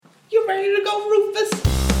ready to go, Rufus?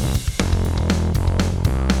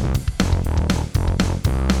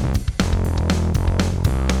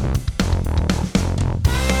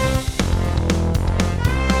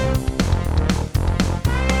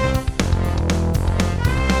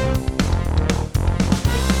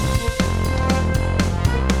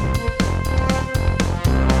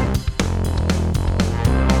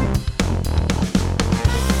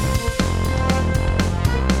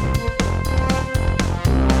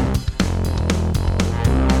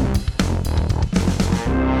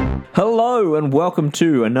 Hello and welcome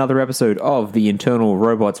to another episode of the Internal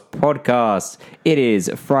Robots podcast. It is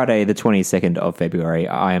Friday the 22nd of February.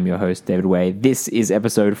 I am your host, David Way. This is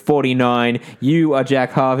episode 49. You are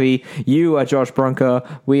Jack Harvey. You are Josh Brunker.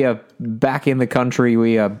 We are back in the country.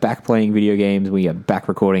 We are back playing video games. We are back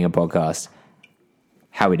recording a podcast.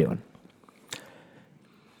 How are we doing?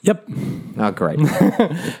 Yep. Oh, great.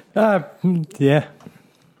 Yeah.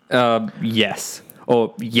 Yes.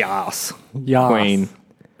 Or yas. Yas.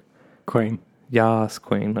 Queen. Yas,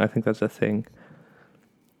 Queen. I think that's a thing.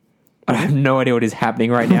 I have no idea what is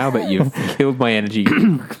happening right now, but you've killed my energy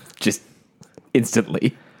just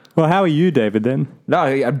instantly. Well, how are you, David, then? No,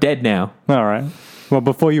 I'm dead now. All right. Well,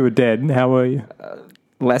 before you were dead, how were you?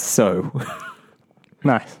 Less so.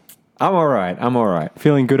 Nice. I'm all right.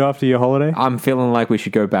 Feeling good after your holiday? I'm feeling like we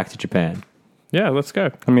should go back to Japan. Yeah, let's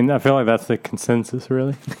go. I mean, I feel like that's the consensus,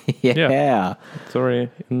 really. Yeah. It's already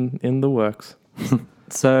in the works.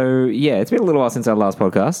 So, yeah, it's been a little while since our last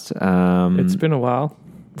podcast. It's been a while.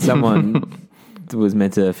 Someone was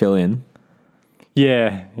meant to fill in.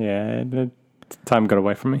 Yeah. Time got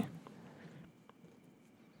away from me.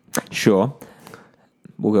 Sure.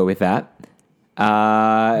 We'll go with that.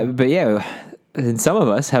 But, yeah, and some of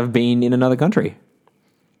us have been in another country.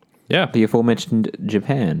 Yeah. The aforementioned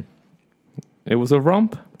Japan. It was a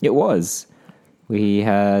romp. It was. We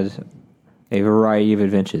had a variety of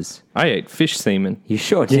adventures. I ate fish semen. You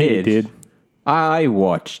sure Yeah, did. you did. I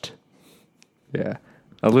watched. Yeah.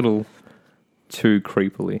 A little too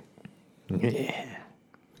creepily.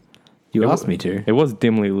 You asked me to. It was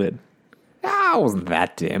dimly lit. Ah, it wasn't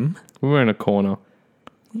that dim. We were in a corner.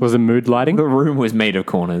 Was it mood lighting? The room was made of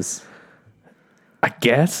corners. I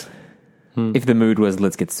guess. If the mood was,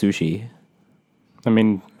 let's get sushi. I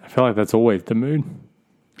mean, I feel like that's always the mood.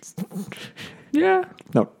 Yeah.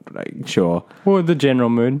 Not sure. Or the general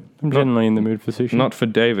mood. I'm generally in the mood for sushi. Not for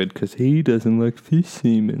David, because he doesn't like fish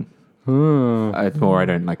semen. Or I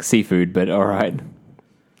don't like seafood, but all right.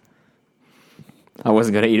 I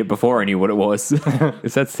wasn't going to eat it before I knew what it was.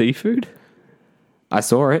 Is that seafood? I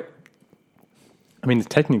saw it. I mean, it's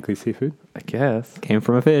technically seafood. I guess. Came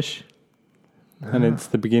from a fish. And it's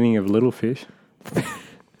the beginning of Little Fish.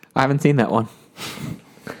 I haven't seen that one.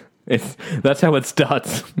 That's how it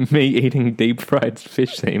starts. Me eating deep fried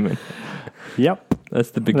fish semen. Yep.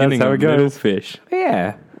 That's the beginning That's how of it Little goes. Fish.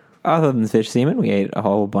 Yeah. Other than fish semen, we ate a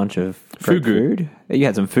whole bunch of great Fugu. food. You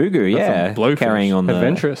had some fugu, yeah. some blowfish. Carrying on the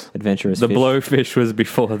Adventurous adventurous The fish. blowfish was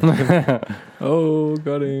before that. Oh,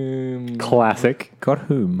 got him. classic. Got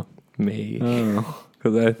whom? Me. Oh.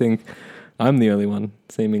 Because I think I'm the only one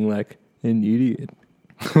seeming like an idiot.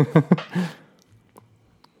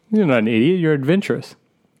 You're not an idiot. You're adventurous.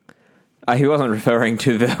 He wasn't referring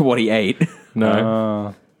to what he ate.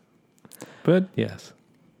 No. But yes.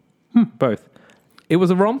 Both. It was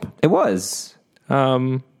a romp. It was.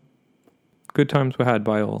 Good times were had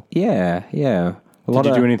by all. Yeah. Did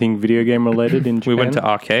you do anything video game related in Japan? We went to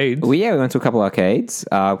arcades. We went to a couple arcades.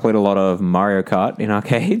 Played a lot of Mario Kart in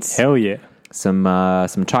arcades. Hell yeah. Some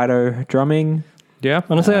Taito drumming. Yeah.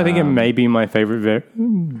 Honestly, I think it may be my favorite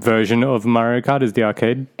version of Mario Kart is the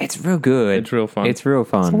arcade. It's real good. It's real fun. It's real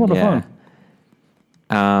fun. It's a lot of fun.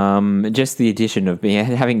 Just the addition of being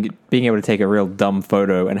able to take a real dumb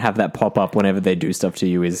photo and have that pop up whenever they do stuff to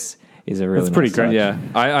you is a really That's pretty nice great. touch. Yeah.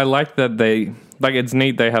 I like that they, like, it's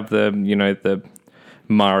neat they have the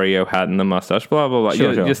Mario hat and the mustache, blah, blah, blah.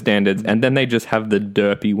 Sure. Your standards. And then they just have the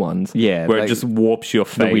derpy ones. Yeah, Where like it just warps your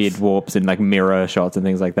The face. weird warps and like mirror shots and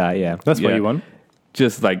things like that. Yeah. That's what Yeah. you want.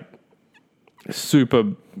 Just like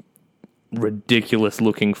super ridiculous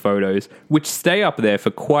looking photos, which stay up there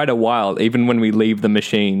for quite a while, even when we leave the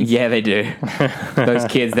machine. Yeah, they do. Those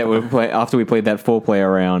kids that were after we played that 4-player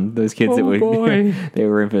round, those kids that were boy. they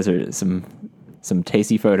were in for some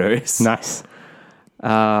tasty photos. Nice.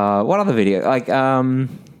 What other video? Like,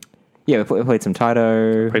 we played some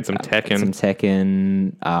Taito. Played some Tekken. Some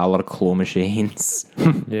Tekken. A lot of claw machines.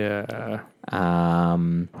 Yeah.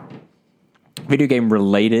 Video game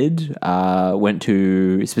related. Went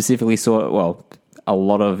to specifically a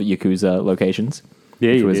lot of Yakuza locations.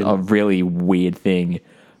 Yeah, which you was did. a really weird thing,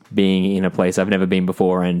 being in a place I've never been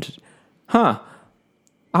before and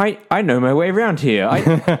I know my way around here.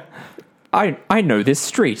 I know this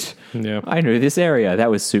street. Yeah. I know this area. That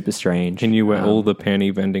was super strange. He knew where all the penny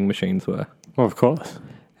vending machines were. Well, of course.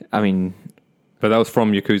 I mean, But that was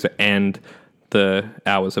from Yakuza and the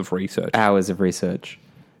hours of research. hours of research.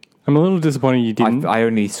 I'm a little disappointed you didn't. I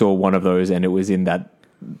only saw one of those, and it was in that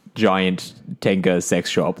giant Tenga sex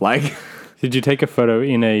shop. Like, Did you take a photo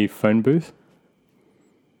in a phone booth?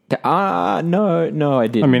 no, I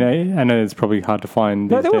didn't. I mean, I know it's probably hard to find.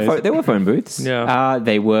 no, these days. there were phone booths. Yeah.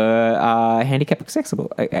 They were handicap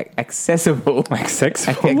accessible. Accessible. Like sex.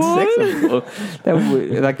 Accessible.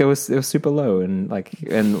 They were super low, and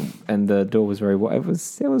the door was very wide. It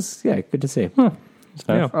was good to see.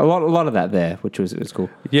 Yeah. A lot of that there, which was cool.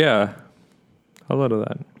 Yeah. A lot of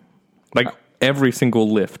that. Like every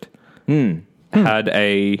single lift had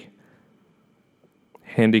a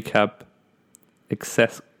handicap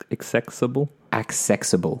accessible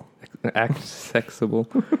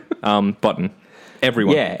button.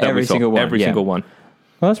 Everyone. Yeah, that every we saw. single one, Every yeah. single one.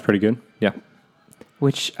 Well, that's pretty good. Yeah.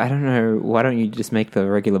 Which I don't know. Why don't you just make the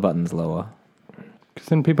regular buttons lower? Because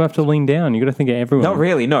then people have to lean down. You got to think of everyone. Not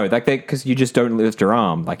really. No, like because you just don't lift your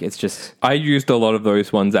arm. Like it's just. I used a lot of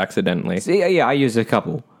those ones accidentally Yeah, I used a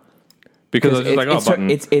couple. because I was just like, button.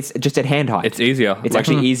 It's just at hand height. It's easier. It's Like,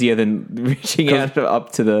 actually easier than reaching out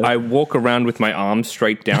up to the. I walk around with my arms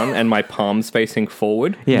straight down and my palms facing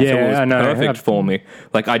forward. Yeah. so Yeah, it was I know. perfect for me.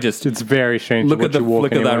 Like I just It's very strange. look to at watch the you walk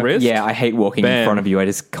flick of that anywhere. wrist. yeah, I hate walking in Bam. front of you. I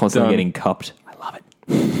just constantly Done. getting cupped. I love it.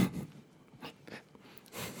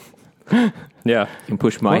 Yeah. You can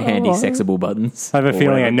push my handy sexable buttons. I have a or feeling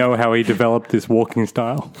I whatever. know how he developed this walking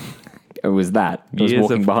style. It was that. It was Years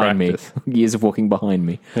walking of behind practice. me. Years of walking behind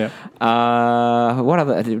me. Yeah. What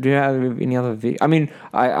other? Do you have any other? I mean,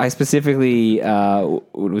 I specifically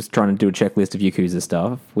was trying to do a checklist of Yakuza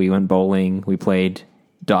stuff. We went bowling. We played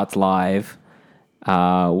darts live,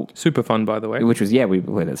 Super fun, by the way. which was we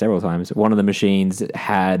played it several times. One of the machines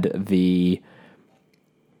had the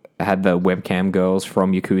webcam girls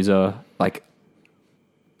from Yakuza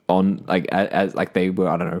on as they were,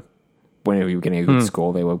 I don't know. Whenever you were getting a good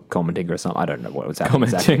score, they were commenting or something. I don't know what was happening.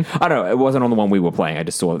 Commenting. Exactly. I don't know. It wasn't on the one we were playing. I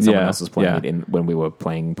just saw that someone Yeah, else was playing yeah. it when we were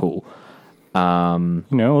playing pool. You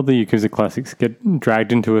know, all the Yakuza classics get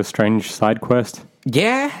dragged into a strange side quest.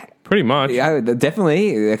 Yeah, Pretty much. yeah,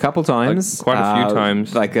 definitely a couple times. Quite a few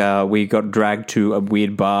times. We got dragged to a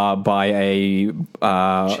weird bar by a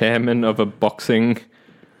Chairman of a boxing.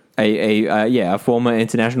 a former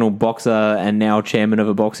international boxer and now chairman of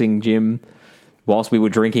a boxing gym. Whilst we were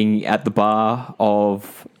drinking at the bar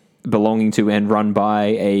of belonging to and run by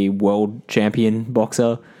a world champion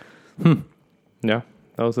boxer Yeah.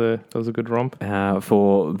 That was a good romp.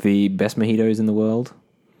 for the best mojitos in the world.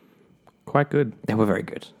 Quite good. They were very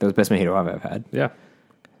good. That was the best mojito I've ever had. Yeah.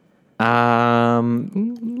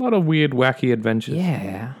 Um, A lot of weird, wacky adventures.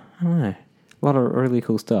 yeah, I don't know. A lot of really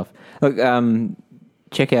cool stuff. Look,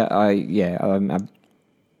 check out. I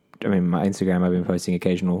mean, my Instagram. I've been posting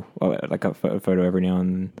occasional, like a photo every now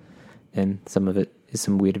and then. Some of it is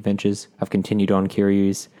some weird adventures. I've continued on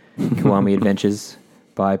Kiryu's Kiwami adventures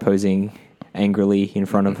by posing angrily in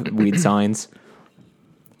front of weird signs.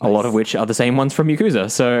 A lot of which are the same ones from Yakuza.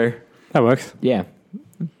 So That works. yeah,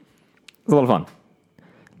 it was a lot of fun.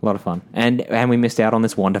 A lot of fun, and we missed out on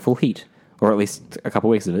this wonderful heat, or at least a couple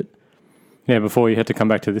weeks of it. Yeah, before you had to come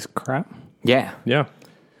back to this crap. Yeah, Yeah.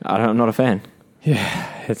 I'm not a fan.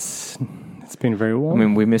 Yeah, it's been very I warm.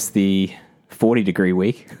 mean, we missed the 40-degree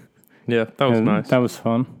week. Yeah. That was And nice. That was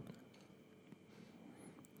fun.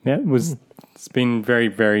 Yeah, it's been very,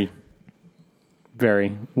 very,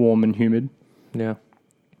 very warm and humid, Yeah.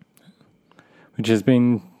 which has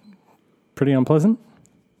been pretty unpleasant.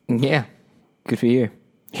 Yeah, good for you.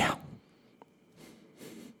 Yeah.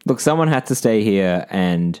 Look, someone had to stay here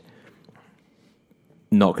and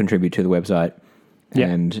not contribute to the website Yeah.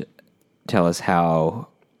 and tell us how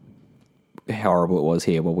horrible it was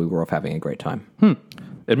here while we were off having a great time.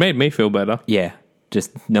 It made me feel better. Yeah,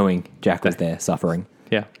 just knowing Jack was there suffering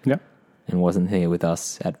Yeah. Yeah. and wasn't here with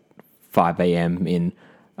us at 5 a.m. in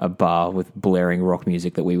a bar with blaring rock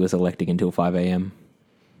music that we were selecting until 5 a.m.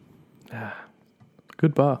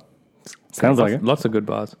 Good bar. Sounds like it. Lots of good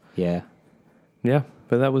bars. Yeah, Yeah.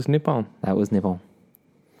 But that was Nippon. that was Nippon.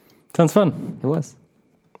 Sounds fun. It was.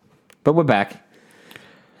 But we're back.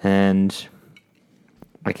 And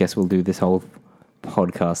I guess we'll do this whole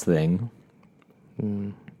podcast thing.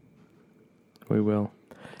 We will.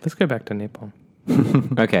 Let's go back to Nippon.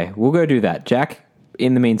 Okay, we'll go do that. Jack,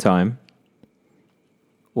 in the meantime,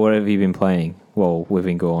 what have you been playing? Well, we've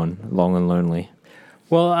been gone long and lonely.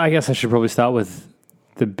 Well, I guess I should probably start with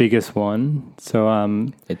the biggest one.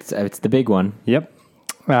 So It's the big one. yep.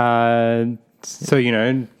 So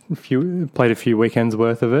played a few weekends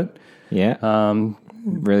worth of it. Yeah.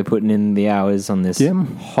 Really putting in the hours on this Yeah.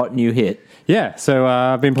 hot new hit. Yeah. So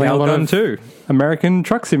I've been playing a lot Calgon of too. American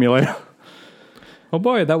Truck Simulator, Oh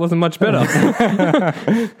boy, that wasn't much better.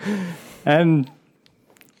 and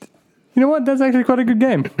you know what? That's actually quite a good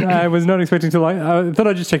game. I was not expecting to like. I thought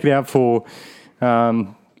I'd just check it out for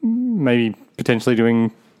maybe potentially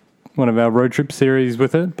doing one of our road trip series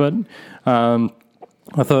with it, but I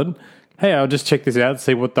thought, hey, I'll just check this out,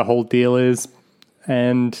 see what the whole deal is.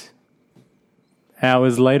 And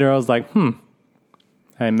hours later, I was like,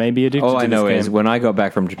 I may be addicted All to I this know game. is when I got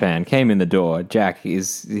back from Japan, came in the door,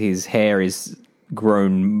 his hair is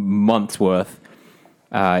grown months worth.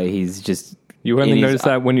 He's just... You only in his- noticed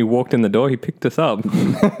that when you walked in the door, he picked us up.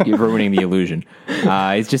 You're ruining the illusion.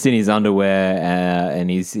 He's just in his underwear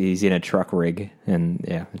and he's in a truck rig. And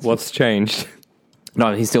yeah. What's changed?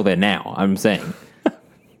 No, he's still there now, I'm saying.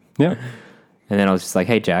 Yeah, And then I was just like,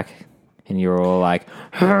 hey, Jack. And you were all like,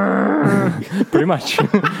 pretty much.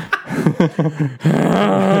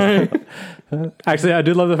 Actually, I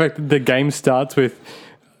do love the fact that the game starts with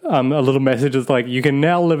a little message that's like, you can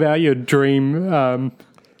now live out your dream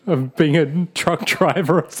of being a truck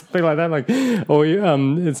driver or something like that. Like, or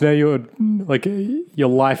it's now your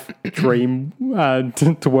life dream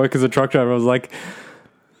to work as a truck driver. I was like,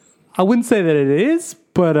 I wouldn't say that it is,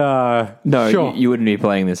 but no, sure. you wouldn't be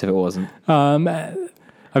playing this if it wasn't.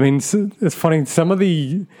 I mean, it's funny.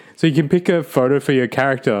 So you can pick a photo for your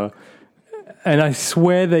character, and I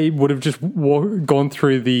swear they would have just gone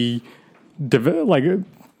through the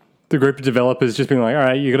group of developers, just being like, all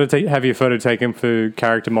right, you got to have your photo taken for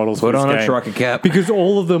character models. Put for this on a game. trucker cap. Because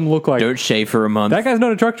all of them look like Don't shave for a month. that guy's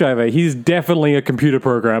not a truck driver. He's definitely a computer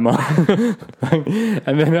programmer.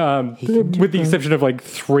 And then, with the exception of like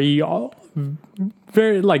three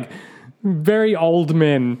very old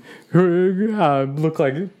men who look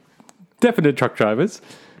like definite truck drivers.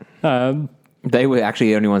 They were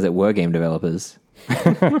actually the only ones that were game developers.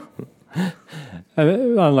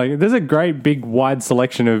 There's a great big wide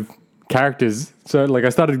selection of characters. So like I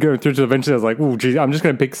started going through to eventually I was like, oh geez, I'm just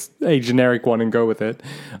going to pick a generic one and go with it.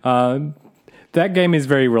 That game is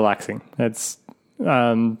very relaxing. It's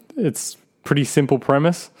pretty simple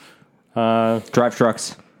premise. Drive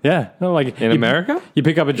trucks. Yeah, no, like In America? you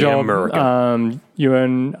pick up a job. America. You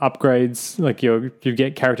earn upgrades, like you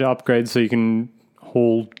get character upgrades, so you can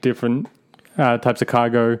haul different types of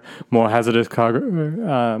cargo, more hazardous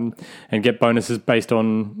cargo, and get bonuses based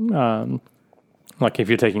on like if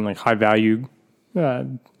you're taking like high value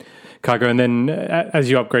cargo. And then as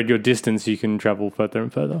you upgrade your distance, you can travel further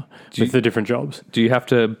and further with the different jobs. Do you have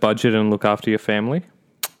to budget and look after your family?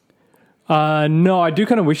 No, I do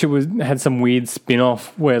kind of wish it had some weird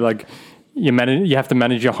spin-off where like you have to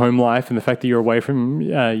manage your home life and the fact that you're away from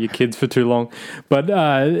your kids for too long. But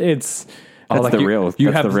it's That's the real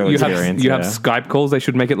experience. You have Skype calls. They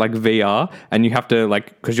should make it like VR, and you have to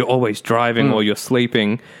because you're always driving or you're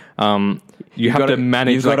sleeping. You have to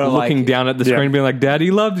manage looking down at the screen, being like, "Daddy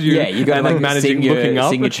loves you." Yeah, you got to managing looking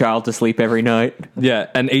up. sing your child to sleep every night. Yeah,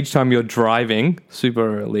 and each time you're driving,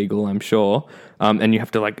 super illegal, I'm sure. And you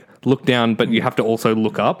have to look down, but you have to also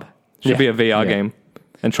look up. Should be a VR game,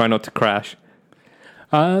 and try not to crash.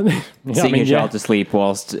 Sing your child to sleep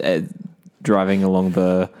whilst driving along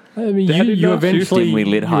the. You eventually dimly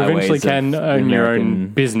lit highways can of own your own American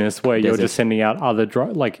business where you're desert. just sending out other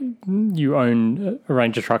you own a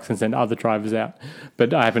range of trucks and send other drivers out.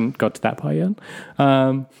 But I haven't got to that part yet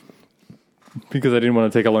because I didn't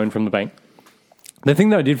want to take a loan from the bank. The thing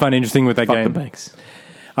that I did find interesting with that Fuck game, the banks.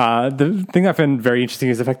 the thing I found very interesting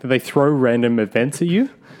is the fact that they throw random events at you.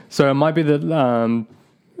 So it might be that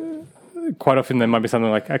quite often there might be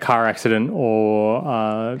something like a car accident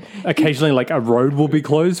or occasionally like a road will be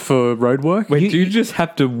closed for road work. Wait, do you just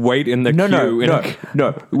have to wait in the queue?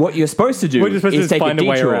 No. What you're supposed to do What you're supposed to is is take find a a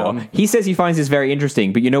way detour. around. He says he finds this very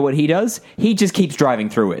interesting, but you know what he does? He just keeps driving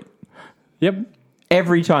through it. Yep.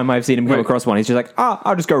 Every time I've seen him come across one, he's just like,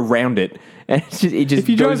 I'll just go round it. And it just If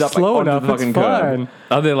you goes drive up slow onto enough, the it's fucking curb. fine.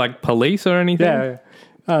 Are there police or anything?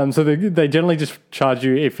 Yeah. So they generally just charge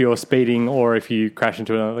you if you're speeding or if you crash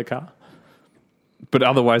into another car. But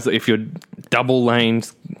otherwise, if you're double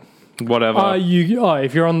lanes, whatever.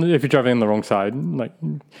 If you're driving on the wrong side,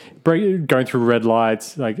 going through red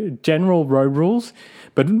lights, general road rules.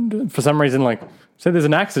 But for some reason, say there's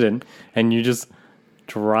an accident and you just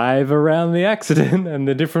drive around the accident and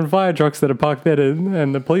the different fire trucks that are parked there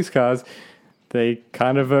and the police cars, they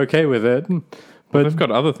kind of okay with it. But They've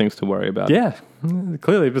got other things to worry about. yeah,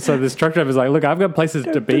 clearly. But so this truck driver's like, look, I've got places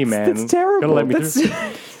to be, man. That's terrible. Gotta let me through.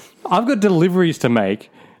 I've got deliveries to make.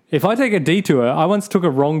 If I take a detour, I once took a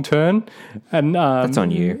wrong turn, and That's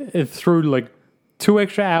on you. It threw like 2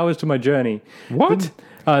 extra hours to my journey. What?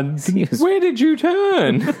 Yes. Where did you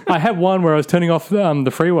turn? I had one where I was turning off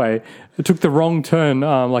the freeway. I took the wrong turn,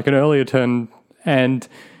 like an earlier turn, and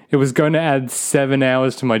it was going to add 7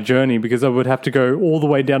 hours to my journey because I would have to go all the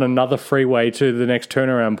way down another freeway to the next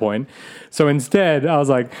turnaround point. So instead, I was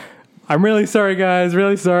like, I'm really sorry, guys,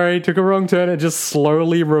 really sorry. Took a wrong turn and just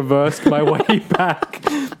slowly reversed my way back.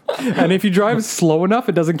 And if you drive slow enough,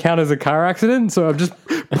 it doesn't count as a car accident. So I'm just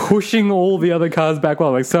pushing all the other cars back while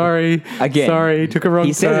I'm like, sorry, Again, sorry, took a wrong turn.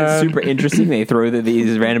 He says it's super interesting. They throw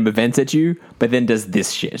these random events at you, but then does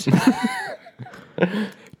this shit.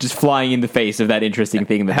 Just flying in the face of that interesting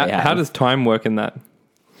thing that they have. How does time work in that?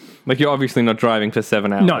 Like, you're obviously not driving for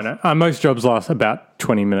 7 hours. No. Most jobs last about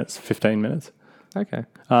 20 minutes, 15 minutes. Okay.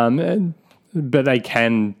 But they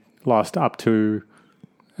can last up to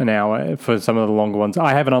an hour for some of the longer ones.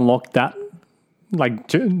 I haven't unlocked that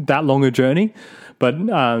longer journey, but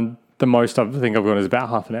the most I think I've gone is about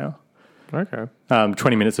half an hour. Okay.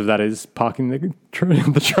 20 minutes of that is parking the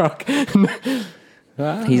truck.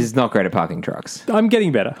 He's not great at parking trucks. I'm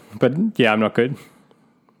getting better, but yeah, I'm not good.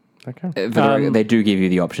 Okay. They do give you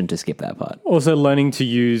the option to skip that part, Also learning to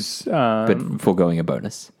use... but foregoing a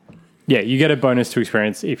bonus. yeah, you get a bonus to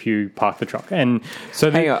experience if you park the truck. And so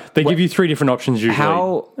Hang on, they give you 3 different options usually.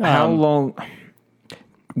 How long?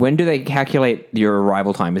 When do they calculate your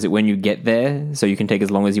arrival time? Is it when you get there, so you can take as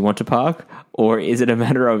long as you want to park, or is it a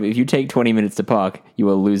matter of if you take 20 minutes to park, you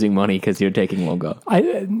are losing money because you're taking longer?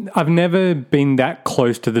 I've never been that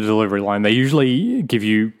close to the delivery line. They usually give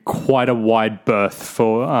you quite a wide berth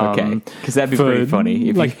for... Okay, because that'd be pretty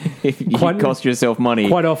funny if you cost yourself money.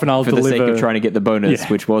 Quite often I'll for the sake deliver- of trying to get the bonus, Yeah.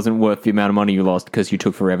 which wasn't worth the amount of money you lost because you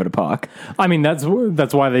took forever to park. I mean, that's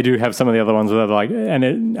why they do have some of the other ones where they're like... And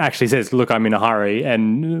it actually says, look, I'm in a hurry,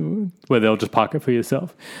 and where they'll just park it for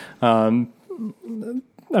yourself.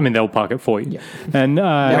 I mean, they'll park it for you. Yeah. And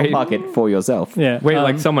They'll park it for yourself. yeah, Wait,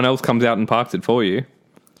 like someone else comes out and parks it for you?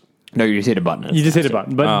 No, you just hit a button. you just hit a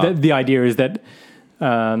button. But the idea is that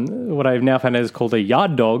what I've now found is called a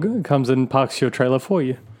yard dog comes and parks your trailer for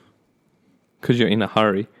you. Because you're in a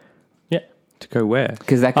hurry. Yeah. To go where?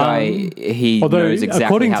 Because that guy, he although, knows exactly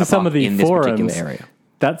according how to to some park of the in this particular forums, area.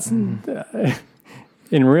 That's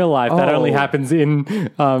in real life. That only Oh. happens in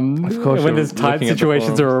course when you're there's tight looking at the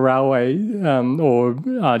situations or forums. a railway or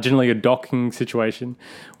generally a docking situation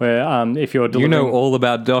where if you're You delivering, know all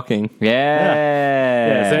about docking.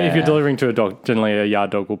 yeah. So if you're delivering to a dog, generally a yard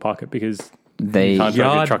dog will park it because They can't drive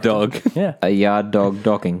your Yard truck. dog. Yeah. a yard dog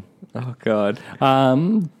docking, Oh, God.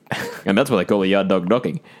 and that's what they call a yard dog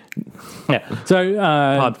docking. Yeah. So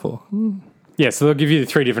Hard for. yeah. So they'll give you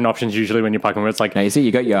 3 different options usually when you're parking. Where it's like Now you see,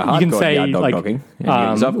 you got your you hardcore can say yard dog like docking. and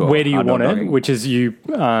your softcore where do you hard dog want it, docking. which is you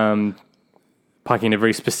parking in a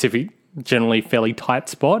very specific, generally fairly tight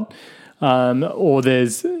spot, or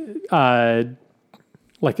there's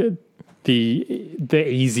like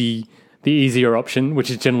the easier option, which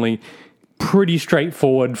is generally pretty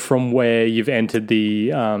straightforward from where you've entered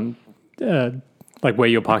the like where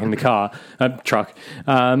you're parking the truck.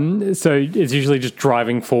 So it's usually just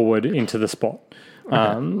driving forward into the spot,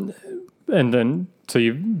 and then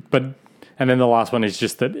and then the last one is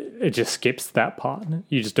just that it just skips that part.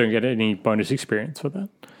 You just don't get any bonus experience for that.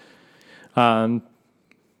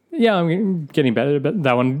 Yeah, I'm getting better at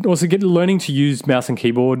that one. Also, learning to use mouse and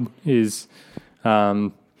keyboard is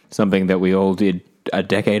Something that we all did a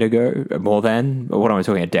decade ago, more than. What am I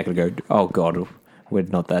talking? A decade ago? Oh God, we're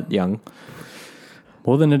not that young.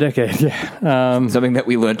 more than a decade. Yeah, Something that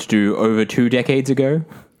we learned to do over 2 decades ago.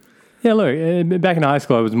 yeah. Look, back in high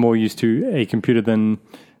school, I was more used to a computer than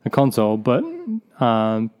a console, but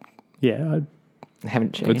yeah, I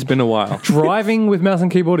haven't changed. It's been a while. driving with mouse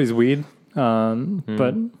and keyboard is weird,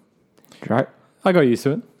 but Right. I got used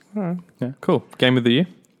to it. Cool. Game of the year?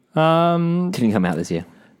 Didn't come out this year.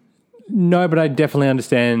 No, but I definitely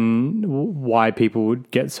understand why people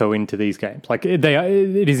would get so into these games. Like it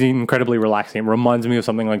is incredibly relaxing. It reminds me of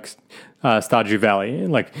something like Stardew Valley.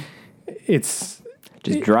 Like it's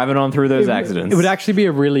Just driving on through those accidents. It would actually be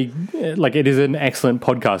a really it is an excellent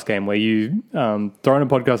podcast game where you throw on a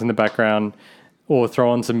podcast in the background or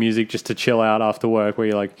throw on some music just to chill out after work. Where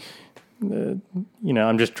you're like,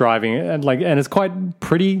 I'm just driving and it's quite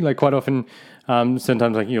pretty. Like quite often,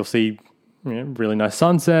 sometimes like you'll see really nice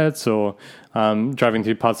sunsets or driving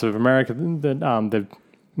through parts of America that they've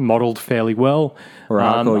modeled fairly well. or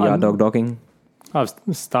hardcore yard dog docking. I was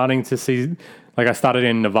starting to see like I started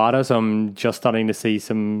in Nevada, so I'm just starting to see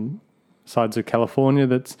some sides of California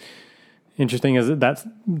that's interesting as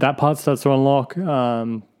that part starts to unlock.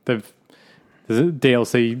 There's a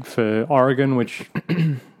DLC for Oregon, which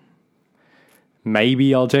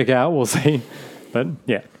maybe I'll check out. We'll see. But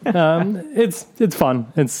yeah, it's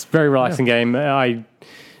fun. It's a very relaxing game. I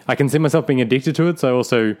can see myself being addicted to it, so I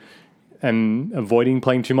also am avoiding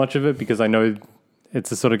playing too much of it because I know it's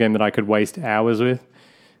the sort of game that I could waste hours with.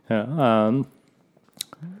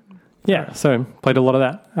 So played a lot of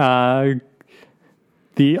that.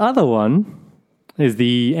 The other one is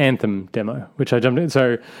the Anthem demo, which I jumped in.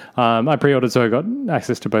 So I pre-ordered, so I got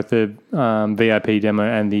access to both the VIP demo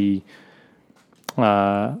and the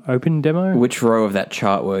open demo. Which row of that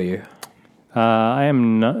chart were you? I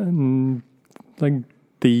am not, like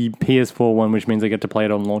the PS4 one, which means I get to play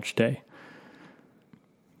it on launch day.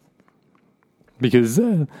 Because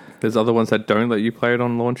There's other ones that don't let you play it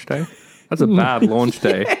on launch day. That's a bad launch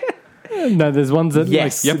day. no, there's ones that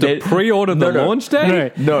Yes. You have to pre-order the launch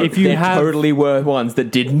day? No, No, if you there have totally were ones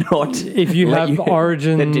that did not. if you let have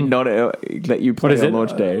Origin, that did not let you play is on it?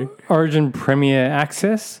 launch day. Origin Premier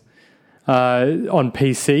Access on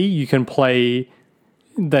PC, you can play.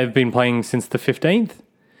 They've been playing since the 15th.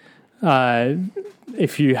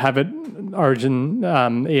 If you have it, Origin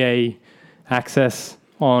EA Access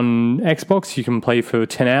on Xbox, you can play for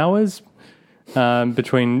 10 hours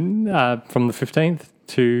between from the 15th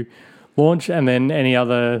to launch, and then any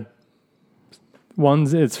other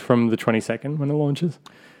ones, it's from the 22nd when it launches.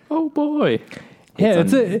 Oh boy. Yeah,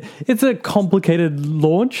 it's a complicated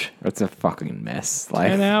launch. It's a fucking mess.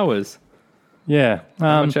 10 hours. Yeah.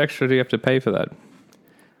 How much extra do you have to pay for that?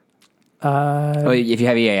 Well, if you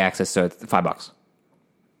have EA access, so it's $5.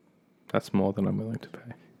 That's more than I'm willing to pay.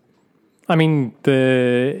 I mean,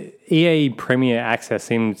 the EA Premier Access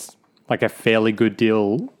seems like a fairly good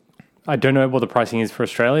deal. I don't know what the pricing is for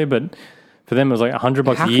Australia, but for them it was like $100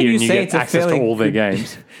 How a can year you and you say get it's a access to fairly all their good-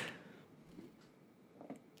 games.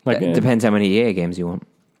 Like, It depends how many EA games you want.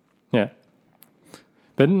 yeah.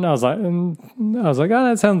 But I was like, oh,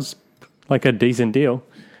 that sounds like a decent deal.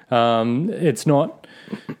 It's not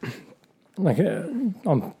like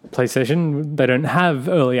on PlayStation, they don't have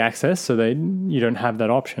early access, so you don't have that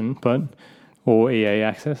option, or EA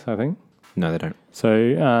access, I think. No, they don't.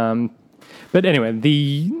 So, but anyway,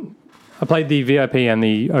 I played the VIP and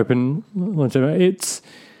the open launch demo. It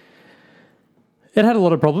had a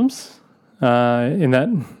lot of problems in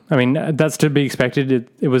that. I mean, that's to be expected.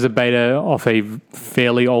 It was a beta off a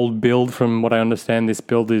fairly old build. From what I understand, this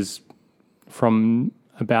build is from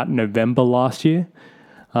about November last year.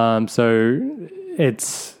 So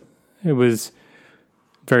it was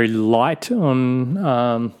very light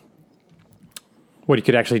on what you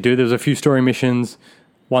could actually do. There was a few story missions,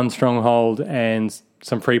 one stronghold, and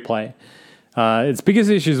some free play. Its biggest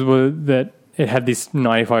issues were that it had this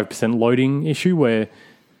 95% loading issue where,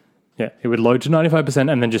 it would load to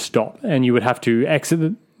 95% and then just stop, and you would have to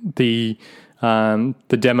exit the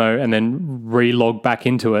demo and then re-log back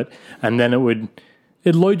into it, and then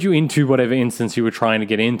it'd load you into whatever instance you were trying to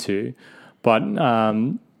get into. But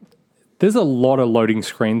there's a lot of loading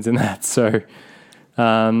screens in that, so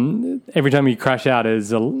every time you crash out,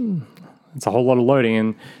 it's a whole lot of loading,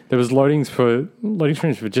 and there was loading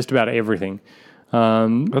screens for just about everything.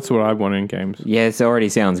 That's what I want in games. Yeah, it already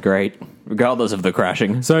sounds great, regardless of the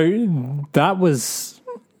crashing. So that was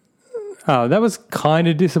kind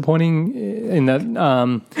of disappointing in that.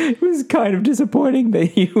 It was kind of disappointing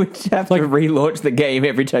that you would have to relaunch the game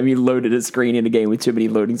every time you loaded a screen in a game with too many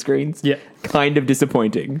loading screens. Yeah. Kind of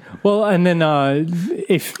disappointing. Well, and then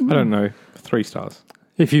if I don't know. 3 stars.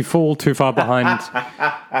 if you fall too far behind,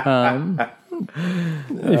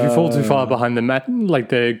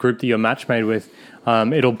 the group that you're match made with,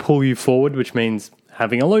 it'll pull you forward, which means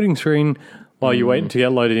having a loading screen while you wait to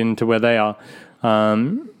get loaded into where they are.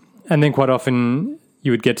 And then quite often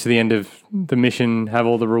you would get to the end of the mission, have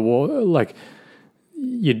all the reward, like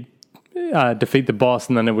you'd defeat the boss,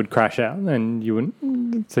 and then it would crash out, and you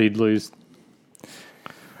wouldn't, so you'd lose.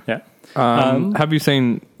 Yeah. Have you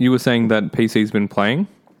seen? You were saying that PC's been playing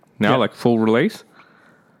now, like full release.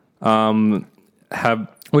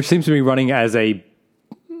 Which seems to be running as a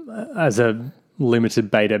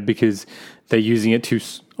limited beta because they're using it to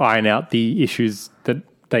iron out the issues that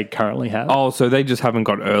they currently have. Oh, so they just haven't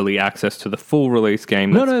got early access to the full release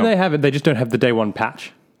game. No, they have it. They just don't have the day one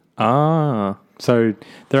patch. Ah, So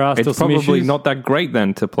there are still it's some probably issues. not that great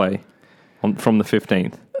then to play from the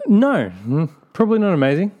 15th. No, probably not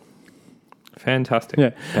amazing. Fantastic.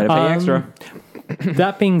 Yeah. Better pay extra.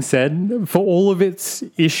 That being said, for all of its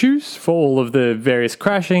issues, for all of the various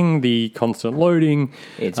crashing, the constant loading,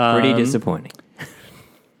 It's pretty disappointing.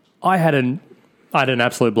 I had an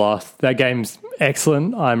absolute blast. That game's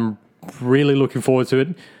excellent. I'm really looking forward to it.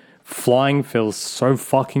 Flying feels so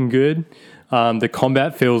fucking good. The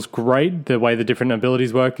combat feels great. The way the different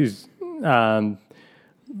abilities work is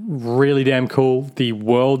really damn cool. The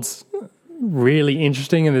world's really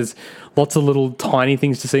interesting, and there's lots of little tiny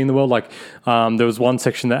things to see in the world. Like there was one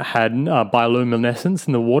section that had bioluminescence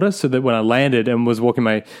in the water, so that when I landed and was walking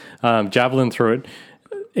my javelin through it,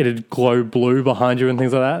 it'd glow blue behind you and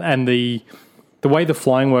things like that. And the way the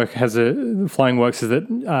flying works is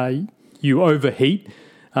that you overheat,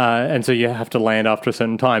 and so you have to land after a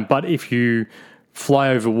certain time. But if you fly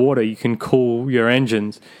over water, you can cool your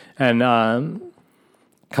engines and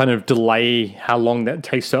kind of delay how long that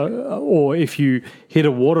takes. Or if you hit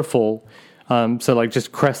a waterfall, so like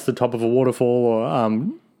just crest the top of a waterfall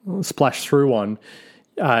or splash through one,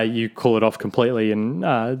 you cool it off completely. And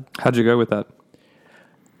How'd you go with that?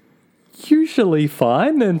 Usually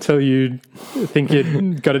fine until you think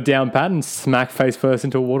you've got a down pat and smack face first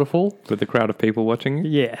into a waterfall. With a crowd of people watching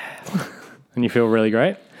you? Yeah. And you feel really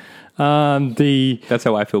great. That's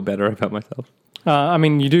how I feel better about myself. I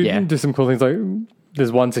mean, you do some cool things. Like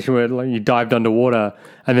there's one section where like you dived underwater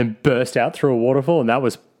and then burst out through a waterfall, and that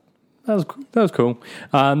was cool.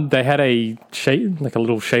 They had a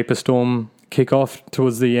little Shaper Storm kickoff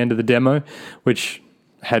towards the end of the demo, which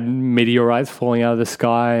had meteorites falling out of the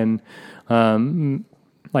sky and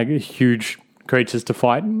like huge creatures to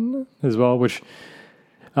fight as well. Which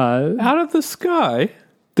Out of the sky?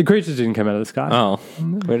 the creatures didn't come out of the sky. Oh.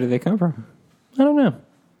 Where did they come from? I don't know.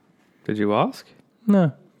 Did you ask?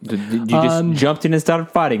 No. Did you just jumped in and started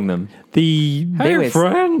fighting them? The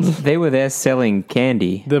They were there selling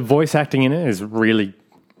candy. The voice acting in it is really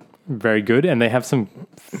very good, and they have some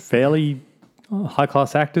fairly high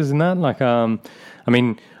class actors in that. Like, I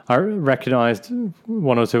mean, I recognized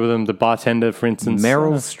one or two of them. The bartender, for instance,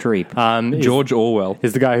 Meryl Streep. George Orwell.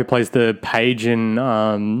 is the guy who plays the page in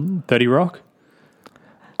 30 Rock.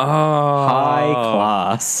 High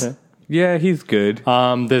class. Yeah, he's good.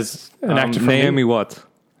 There's an actor from Naomi Watts.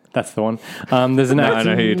 That's the one. There's an actor. I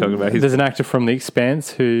know who you're talking about. There's an actor from The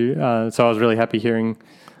Expanse who. So I was really happy hearing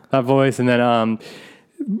that voice. And then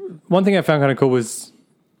one thing I found kind of cool was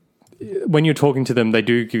when you're talking to them, they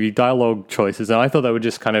do give you dialogue choices, and I thought they were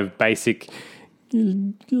just kind of basic,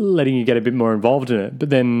 letting you get a bit more involved in it. But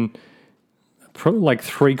then, like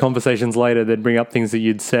 3 conversations later, they'd bring up things that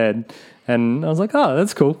you'd said, and I was like, "Oh,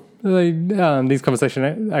 that's cool." These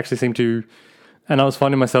conversations actually seem to, and I was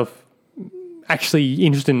finding myself actually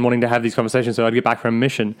interested in wanting to have these conversations. So I'd get back from a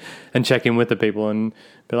mission and check in with the people and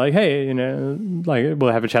be like, "Hey, you know, like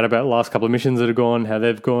we'll have a chat about the last couple of missions that have gone, how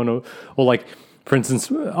they've gone, or like." For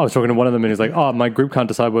instance, I was talking to one of them and he's like, "Oh, my group can't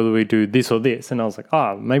decide whether we do this or this." And I was like,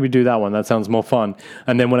 "Oh, maybe do that one. That sounds more fun."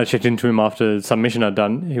 And then when I checked into him after some mission I'd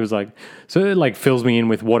done, he was like, so it like fills me in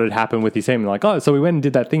with what had happened with his team. Like, "Oh, so we went and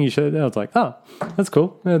did that thing you showed." I was like, "Oh, that's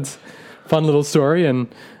cool. That's a fun little story." And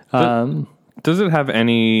Does it have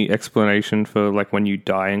any explanation for like when you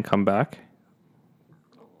die and come back?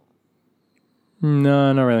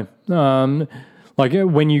 no, not really. Like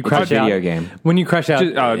when you crash It's a out, video game. when you crash out,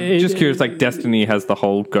 Just curious, like Destiny has the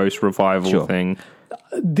whole ghost revival Sure. thing.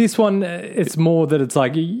 This one, it's more that it's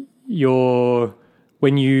like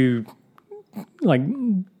when you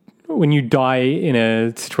die in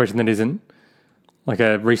a situation that isn't like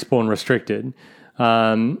a respawn restricted,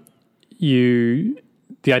 the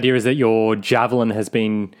idea is that your javelin has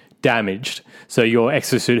been damaged, so your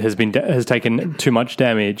exosuit has taken too much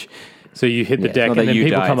damage. So you hit the Yeah, deck, not and that then you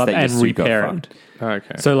people die, come it's up that your and suit got repair it. fucked.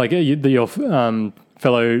 Okay. So like your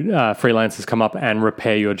fellow freelancers come up and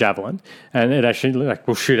repair your javelin, and it actually like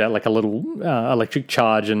will shoot out like a little electric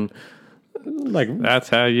charge, and like That's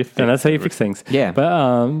how you fix and that's how you fix things. Yeah.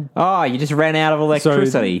 But Oh, you just ran out of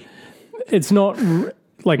electricity. it's not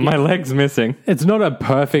like My leg's missing. it's not a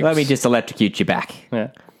perfect. Let me just electrocute you back. Yeah,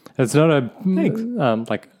 it's not a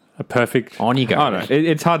like a perfect On you go. Oh, no.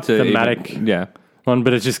 It's hard to... Thematic. Yeah. one,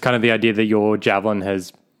 but it's just kind of the idea that your javelin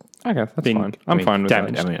has. Okay, that's Been- fine. I'm fine with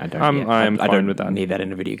damaged. that. I mean, I don't. I am I fine don't with that. need that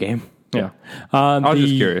in a video game. Yeah, I was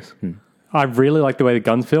just curious. I really like the way the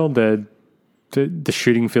guns feel. The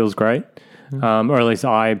shooting feels great, or at least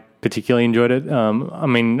I particularly enjoyed it. I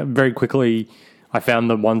mean, very quickly I found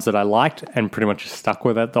the ones that I liked and pretty much stuck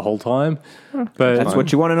with it the whole time. But That's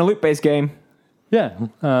what you want in a loot-based game. yeah,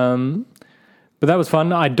 but that was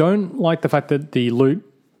fun. I don't like the fact that the loot,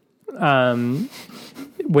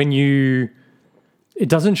 it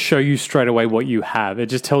doesn't show you straight away what you have. It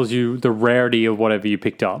just tells you the rarity of whatever you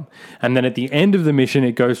picked up. And then at the end of the mission,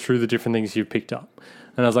 it goes through the different things you've picked up.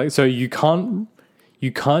 And I was like, so you can't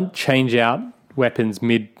change out weapons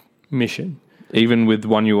mid-mission. Even with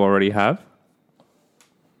one you already have?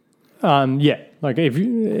 Yeah, like if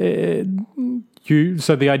you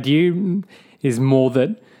so the idea is more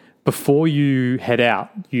that before you head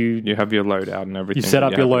out, You have your loadout and everything. you set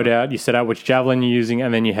up that your have to- loadout, you set out which javelin you're using,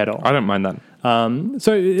 and then you head off. I don't mind that.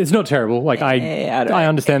 So it's not terrible. Like I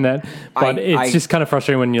understand that, but it's just kind of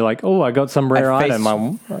frustrating when you're like, oh, I got some rare face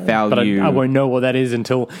item, value. but I won't know what that is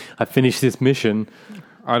until I finish this mission.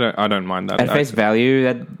 I don't mind that. At face value,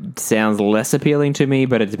 that sounds less appealing to me,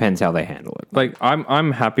 but it depends how they handle it. Like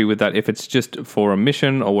I'm happy with that if it's just for a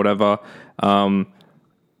mission or whatever. Because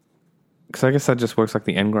I guess that just works like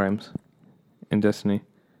the engrams in Destiny.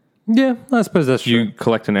 Yeah, I suppose that's true. You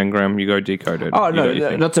collect an engram, you go decode it. Oh you got your no,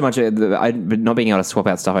 thing. not so much. But not being able to swap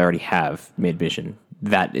out stuff I already have mid mission.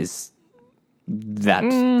 That is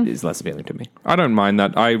less appealing to me. I don't mind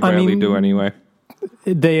that. I rarely do anyway.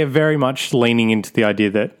 They are very much leaning into the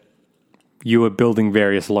idea that you are building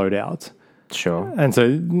various loadouts. Sure. And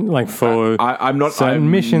so, like for I'm not certain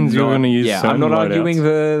I'm missions, you're not- going to use. Yeah, certain I'm not loadouts. arguing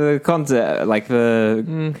the concept, like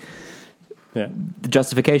the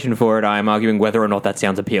justification for it. I'm arguing whether or not that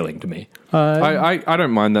sounds appealing to me. I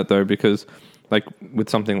don't mind that though, because like with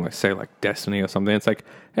something like say like Destiny or something, it's like,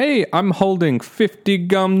 hey, I'm holding 50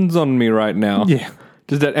 guns on me right now. Yeah.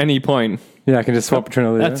 Just at any point. Yeah, I can just swap between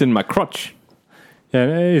all these. That's in my crotch.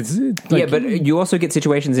 Yeah, it's like, Yeah, but you also get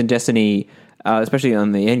situations in Destiny, especially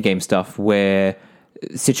on the end game stuff, where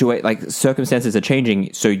circumstances are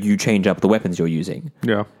changing, so you change up the weapons you're using.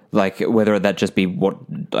 Yeah. Like whether that just be what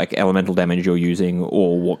like elemental damage you're using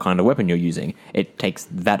or what kind of weapon you're using, it takes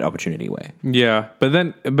that opportunity away. Yeah, but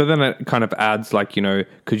then it kind of adds like, you know,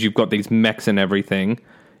 because you've got these mechs and everything,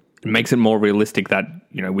 it makes it more realistic that,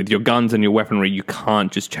 you know, with your guns and your weaponry, you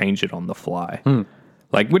can't just change it on the fly.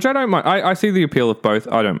 Like, which I don't mind. I see the appeal of both.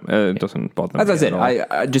 I don't. It doesn't bother me. As I said,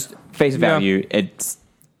 at all. I just face value. It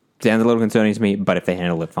sounds a little concerning to me, but if they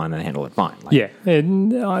handle it fine, they handle it fine. Like, yeah,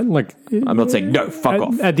 and I'm not saying no, fuck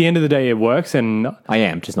off. At the end of the day, it works, and I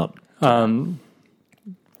am just not. I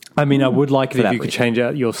mean, I would like it if that you could reason. change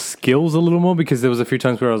out your skills a little more, because there was a few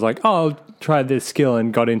times where I was like, oh, I'll try this skill,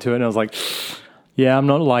 and got into it, and I was like, yeah, I'm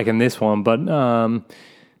not liking this one, but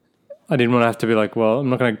I didn't want to have to be like, well, I'm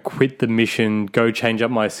not going to quit the mission, go change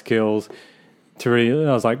up my skills. I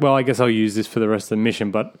was like, well, I guess I'll use this for the rest of the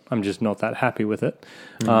mission, but I'm just not that happy with it.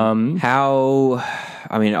 How?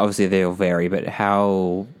 I mean, obviously they'll vary, but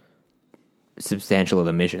how substantial are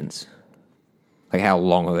the missions? Like, how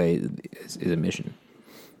long are they? Is a mission?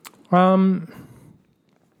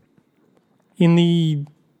 In the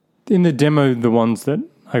demo, the ones that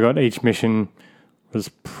I got, each mission was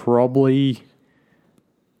probably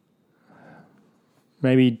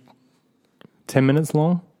maybe 10 minutes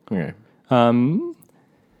long. Okay. Some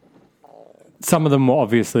of them were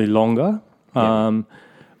obviously longer. The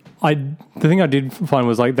thing I did find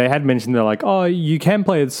was like they had mentioned they're like, oh, you can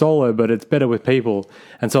play it solo, but it's better with people.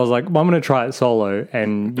 And so I was like, well, I'm going to try it solo,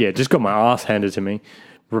 and yeah, just got my ass handed to me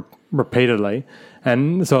repeatedly.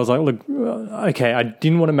 And so I was like, look, okay, I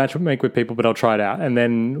didn't want to make with people, but I'll try it out. And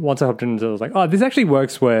then once I hopped into it, I was like, oh, this actually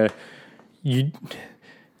works where you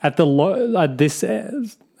at the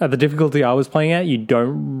difficulty I was playing at, you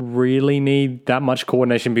don't really need that much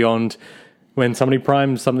coordination beyond when somebody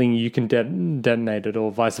primes something, you can detonate it,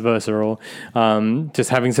 or vice versa, or just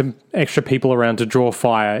having some extra people around to draw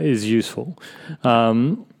fire is useful.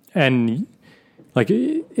 And like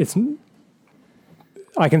it's,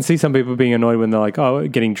 I can see some people being annoyed when they're like, oh,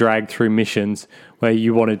 getting dragged through missions where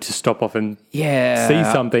you wanted to stop off and see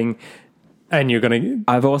something, and you're going to.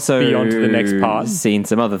 I've also be on to the next part. Seen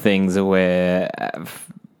some other things where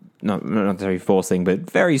not necessarily forcing, but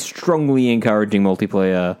very strongly encouraging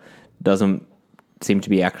multiplayer doesn't seem to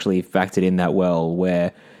be actually factored in that well,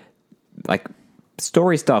 where like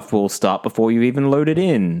story stuff will start before you even load it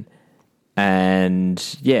in.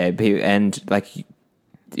 And yeah, and like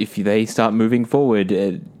if they start moving forward,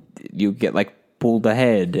 you get like pulled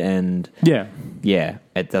ahead, and yeah,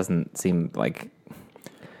 it doesn't seem like.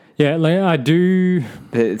 Yeah, like I do.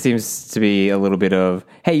 It seems to be a little bit of,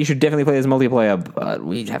 hey, you should definitely play as multiplayer, but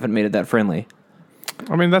we haven't made it that friendly.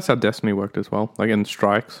 I mean, that's how Destiny worked as well. Like in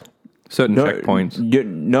strikes, certain checkpoints.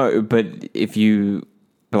 No, but if you,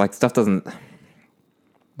 like, stuff doesn't.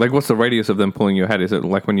 Like, what's the radius of them pulling you ahead? Is it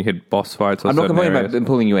like when you hit boss fights? Or I'm not complaining areas? about them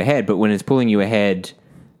pulling you ahead, but when it's pulling you ahead,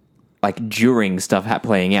 like during stuff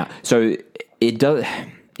playing out, so it does.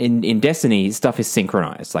 In Destiny, stuff is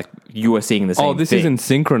synchronized. Like, you are seeing the same thing. Oh, this isn't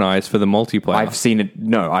synchronized for the multiplayer. I've seen it.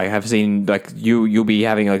 No, I have seen, like, you'll be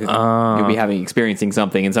having, like, you'll be experiencing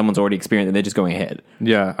something, and someone's already experienced it, and they're just going ahead.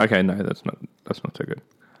 Yeah, okay, no, that's not so good.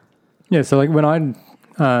 Yeah, so, like, when I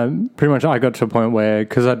pretty much I got to a point where,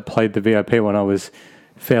 because I'd played the VIP one, I was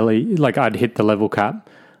fairly, like I'd hit the level cap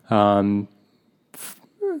in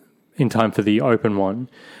time for the open one.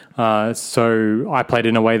 So I played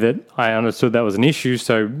in a way that I understood that was an issue.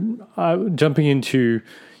 So you can jump into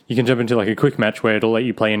like a quick match where it'll let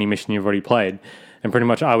you play any mission you've already played. And pretty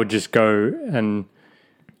much I would just go and,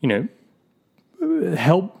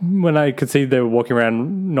 help when I could see they were walking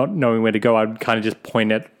around not knowing where to go. I'd kind of just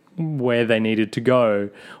point at where they needed to go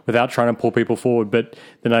without trying to pull people forward. But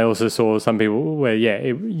then I also saw some people where,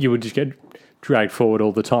 you would just get dragged forward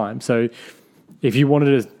all the time. So if you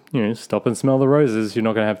wanted to, stop and smell the roses, you're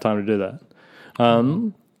not going to have time to do that.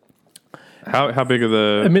 How big are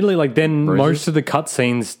the... Admittedly, like then roses? most of the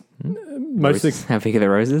cutscenes, How big are the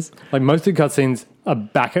roses? like most of the cutscenes are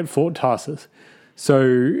back at Fort Tarsus.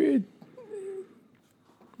 So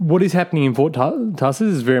what is happening in Fort Tarsus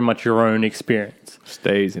is very much your own experience.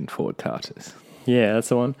 Stays in Fort Tarsus. Yeah, that's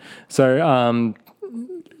the one. So,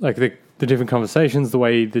 like the different conversations, the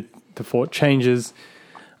way the fort changes,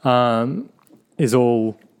 is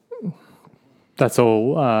all. That's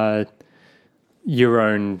all your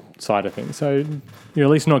own side of things. So you're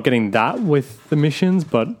at least not getting that with the missions,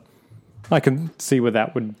 but I can see where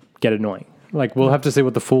that would get annoying. Like we'll have to see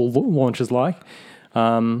what the full launch is like.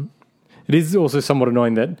 It is also somewhat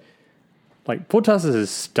annoying that, like, Fort Tarsus is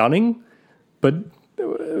stunning, but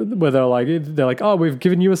where they're like, oh, we've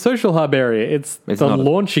given you a social hub area. It's the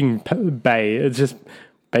launching bay. It's just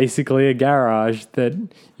basically a garage that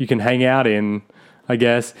you can hang out in, I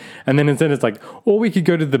guess. And then instead it's like, or we could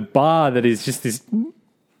go to the bar that is just this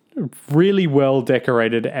really well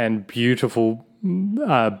decorated and beautiful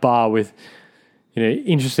bar with,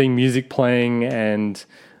 interesting music playing and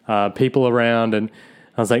people around. And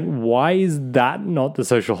I was like, why is that not the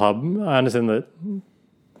social hub? I understand that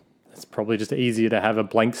it's probably just easier to have a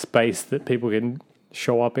blank space that people can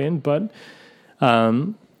show up in, but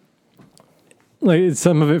like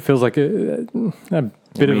some of it feels like a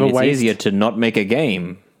bit of a waste. It's easier to not make a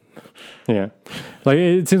game. Yeah. Like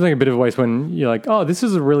it seems like a bit of a waste when you're like, oh, this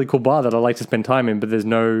is a really cool bar that I like to spend time in, but there's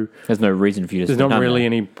no reason for you to there's spend not time really there.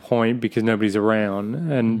 any point because nobody's around.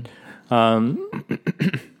 And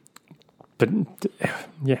but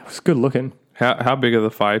yeah, it was good looking. How big are the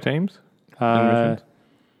fire teams? I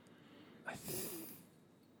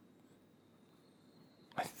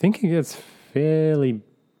think it gets fairly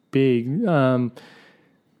big. I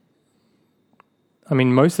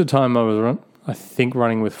mean, most of the time I was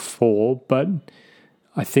running with 4, but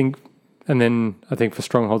I think for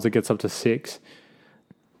strongholds it gets up to 6.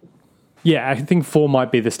 Yeah, I think 4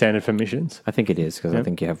 might be the standard for missions. I think it is because Yeah.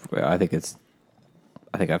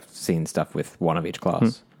 I think I've seen stuff with one of each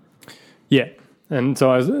class, Yeah, and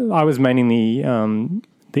so I was maining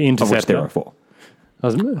the interceptor. of which there are 4. I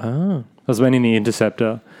was maining the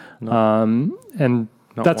interceptor, and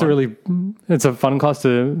that's it's a fun class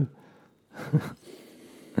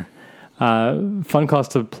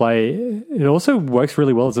to play. It also works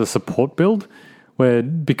really well as a support build, where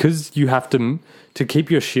because you have to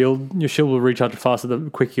keep your shield will recharge faster the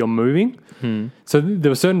quicker you're moving. So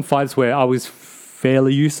there were certain fights where I was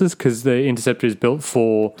fairly useless because the interceptor is built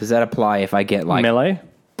for Does that apply if I get like melee.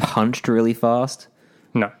 punched really fast?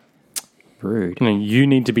 No, Rude. you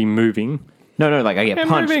need to be moving. No, like I get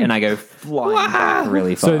punched moving. and I go flying back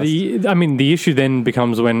really fast. So the issue then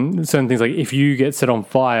becomes when certain things, like if you get set on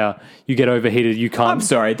fire, you get overheated, you can't. I'm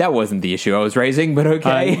sorry, that wasn't the issue I was raising, but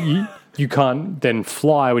okay. You can't then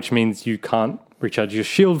fly, which means you can't recharge your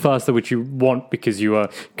shield faster, which you want because you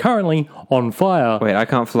are currently on fire. Wait, I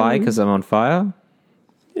can't fly because I'm on fire?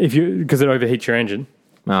 Because it overheats your engine.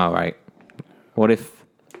 Oh, right. What if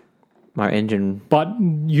my engine... But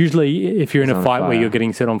usually, if you're in a on fight where fire. you're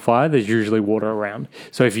getting set on fire, there's usually water around.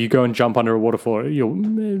 So if you go and jump under a waterfall,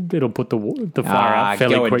 it'll put the fire out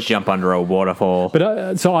fairly go quick. and jump under a waterfall.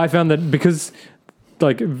 But so I found that because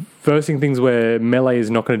like versing things where melee is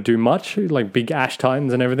not going to do much, like big ash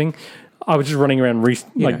titans and everything, I was just running around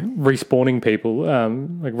respawning people,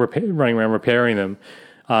 running around repairing them,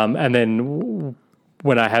 and then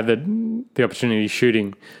when I had the opportunity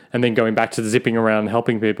shooting, and then going back to zipping around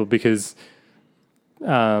helping people because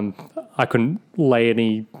I couldn't lay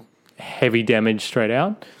any heavy damage straight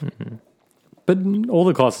out. Mm-hmm. But all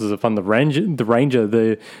the classes are fun. The ranger,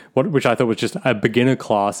 which I thought was just a beginner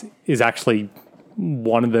class, is actually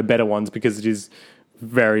one of the better ones because it is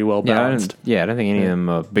very well balanced. I don't think any of them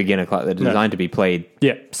are beginner class. They're designed to be played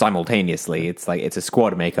simultaneously. It's like it's a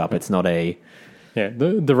squad makeup. It's not a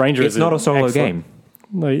the ranger. It's not a solo game.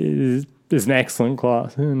 Like, it is an excellent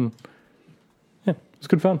class, and it's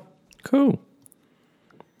good fun. Cool.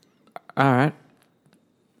 All right,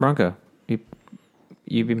 Bronco,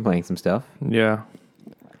 you've been playing some stuff. Yeah.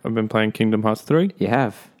 I've been playing Kingdom Hearts 3. You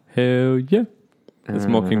have. Hell yeah. There's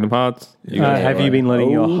more Kingdom Hearts. You guys have are you been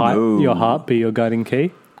letting Oh, no. your heart be your guiding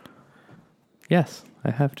key? Yes,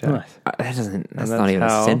 I have, Jack. Nice. That's that's not even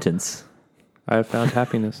how- a sentence. I have found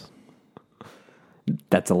happiness.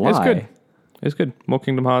 That's a lie. It's good. It's good. More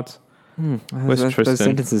Kingdom Hearts. Where's Those Tristan?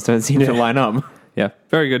 sentences don't seem to line up. Yeah,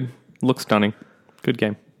 very good. Looks stunning. Good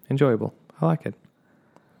game. Enjoyable. I like it.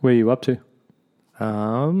 Where are you up to?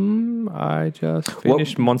 I just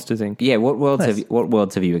finished Monsters Inc. Yeah, what worlds Nice. what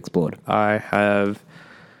worlds have you explored? I have.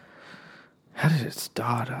 How did it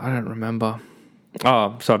start? I don't remember.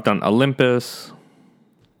 Oh, so I've done Olympus,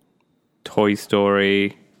 Toy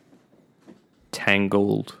Story,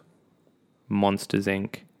 Tangled, Monsters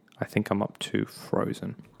Inc. I think I'm up to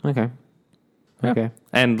Frozen. Okay. Yeah. Okay.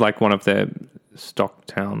 And like one of their stock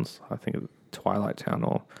towns, I think it's Twilight Town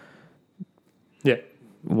or Yeah.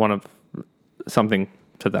 one of something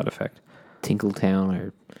to that effect. Tingletown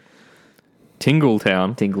or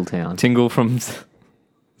Tingletown. Tingletown. Tingle from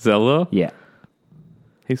Zelda. Yeah.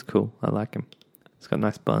 He's cool. I like him. He's got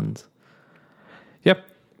nice buns. Yep.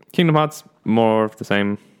 Kingdom Hearts, more of the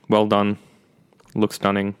same. Well done. Looks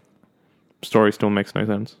stunning. Story still makes no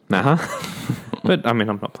sense. Uh-huh. But, I mean,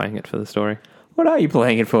 I'm not playing it for the story. What are you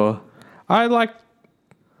playing it for? I like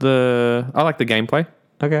the gameplay.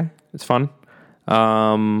 Okay. It's fun.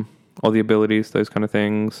 All the abilities, those kind of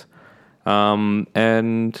things. And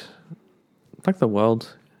I like the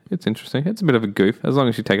world. It's interesting. It's a bit of a goof, as long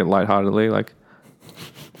as you take it lightheartedly. Like,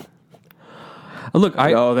 look,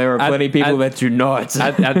 there are plenty of people that do not.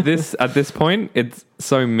 at this point, it's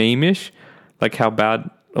so meme-ish, like how bad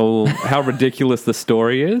or how ridiculous the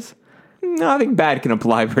story is. No, I think bad can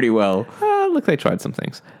apply pretty well. Look, they tried some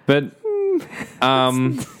things, but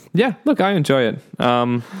yeah, look, I enjoy it.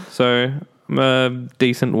 So I'm a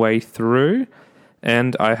decent way through,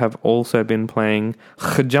 and I have also been playing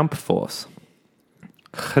Jump Force.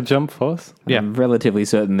 Jump Force? Yeah. I'm relatively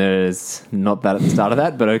certain there's not that at the start of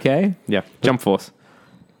that, but okay. Yeah, Jump Force.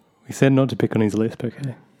 We said not to pick on his list,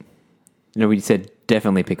 okay. No, we said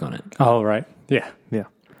definitely pick on it. Oh, right. Yeah. Yeah,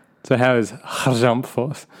 So how is Jump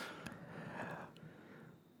Force?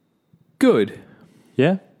 good,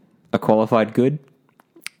 Yeah? A qualified good?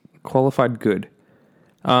 qualified good.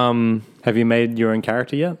 Have you made your own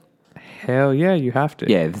character yet? Hell yeah, you have to.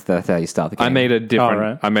 Yeah, that's how you start the game. I made a different. Oh,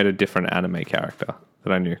 right. I made a different anime character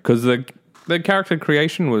that I knew because the character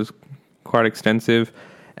creation was quite extensive,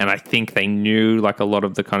 and I think they knew like a lot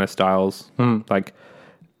of the kind of styles. Like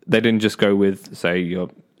they didn't just go with say your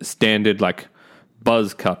standard like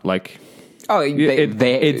buzz cut. Like Oh, they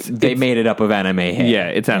it's made it up of anime hair. yeah,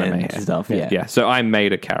 it's anime and hair. stuff. Yeah. yeah. So I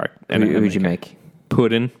made a character. Who'd you make?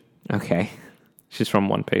 Puddin. Okay. She's from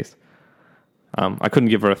One Piece. I couldn't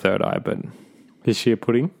give her a third eye, but Is she a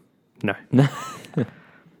pudding? no.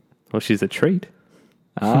 Well, she's a treat.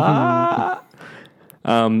 Ah.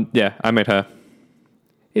 Yeah, I made her.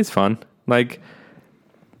 It's fun. Like,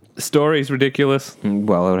 story's ridiculous.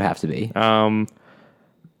 Well, it would have to be.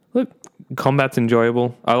 Look, combat's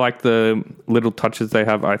enjoyable. I like the little touches they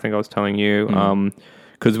have. I think I was telling you.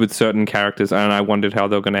 Because with certain characters, and I wondered how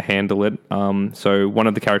they were going to handle it. So one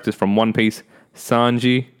of the characters from One Piece,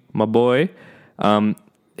 Sanji, my boy,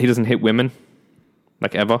 he doesn't hit women,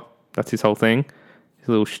 like ever. That's his whole thing. His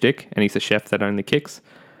little shtick, and he's a chef that only kicks.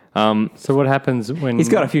 So what happens when He's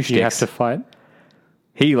got a few you have shticks. to fight?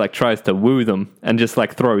 He like tries to woo them and just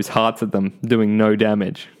like throws hearts at them, doing no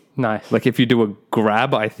damage. Nice. Like if you do a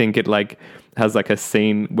grab, I think it like has like a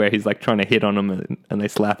scene where he's like trying to hit on them and they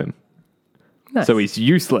slap him. Nice. So he's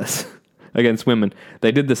useless against women.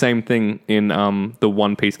 They did the same thing in the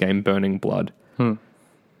One Piece game, Burning Blood.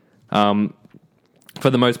 For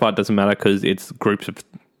the most part, it doesn't matter because it's groups of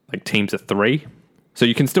like teams of 3, so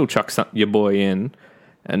you can still chuck your boy in,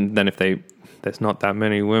 and then if there's not that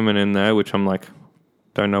many women in there, which I'm like,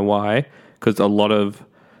 don't know why, because a lot of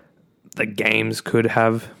the games could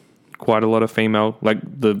have quite a lot of female, like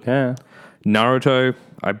the yeah. Naruto.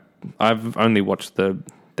 I've only watched the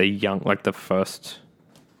young, like the first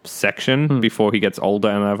section before he gets older,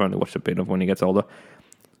 and I've only watched a bit of when he gets older.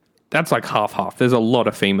 That's like half. There's a lot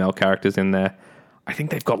of female characters in there. I think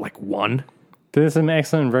they've got like one. There's some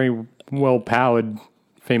excellent, very well-powered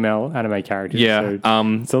female anime characters. Yeah.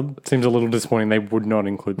 So it seems a little disappointing they would not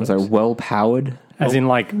include those. So well powered. As in,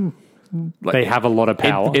 like, they have a lot of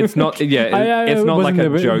power. It's not. Yeah, it's not like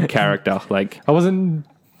a joke character. Like I wasn't...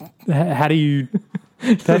 How do you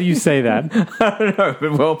say that? I don't know,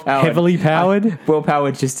 but well powered. Heavily powered? Well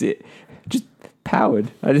powered, just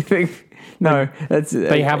powered. I think No, that's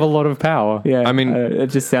They have a lot of power. Yeah, I mean- it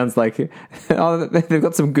just sounds like they've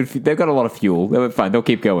got some good. They've got a lot of fuel. They're fine. They'll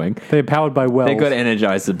keep going. They're powered by wells. They've got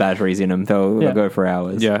energizer batteries in them. They'll Yeah. go for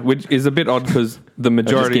hours. Yeah, which is a bit odd because the They'll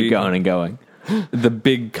just majority, keep going and going. the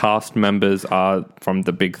big cast members are from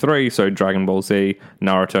the big three, so Dragon Ball Z,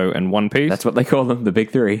 Naruto, and One Piece. That's what they call them, the big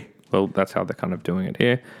three. Well, that's how they're kind of doing it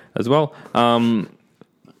here as well.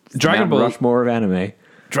 Dragon Mount Rushmore of anime.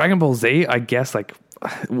 Dragon Ball Z, I guess, like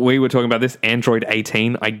we were talking about this, Android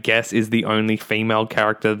 18, I guess, is the only female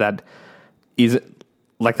character that is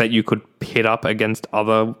like that you could pit up against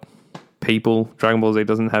other people. Dragon Ball Z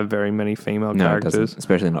doesn't have very many female No, it characters. doesn't,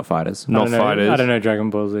 especially not fighters. Not I don't know, fighters. I don't know Dragon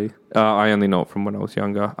Ball Z. I only know it from when I was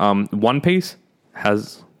younger. One Piece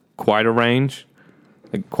has quite a range,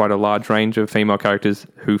 like quite a large range of female characters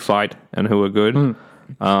who fight and who are good.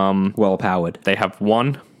 Well powered. They have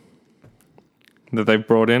one that they've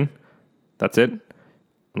brought in. That's it,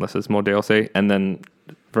 unless there's more DLC, and then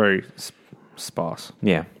very sparse.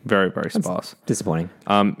 Yeah, Very, very sparse. disappointing.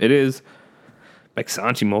 It is makes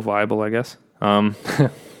Sanji more viable, I guess.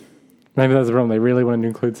 Maybe that's the problem. They really wanted to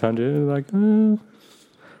include Sanji. They're like,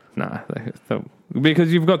 Nah,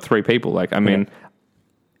 because you've got three people. Like, I mean,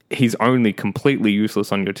 he's only completely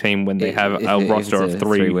useless on your team when they have a roster of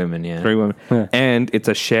three women. Yeah, three women, Yeah. and it's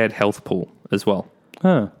a shared health pool as well.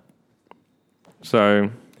 huh, So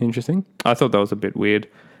interesting. I thought that was a bit weird.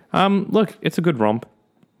 Look, it's a good romp.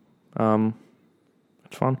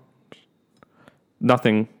 It's fun.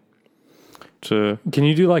 Nothing to. Can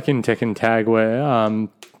you do like in Tekken Tag where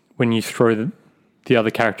when you throw the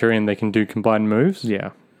other character in, they can do combined moves?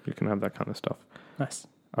 Yeah, you can have that kind of stuff. Nice.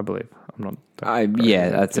 I believe. I'm not. That yeah.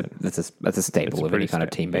 That's a staple It's of any pretty kind of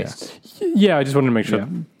sta- team based. Yeah, I just wanted to make sure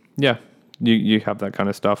Yeah, you have that kind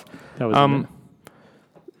of stuff. that was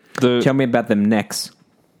The Tell me about them necks.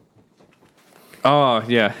 Oh,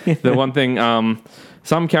 yeah. The one thing,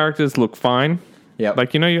 some characters look fine. Yeah,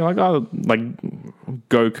 Like, you're like, oh, like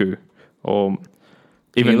Goku or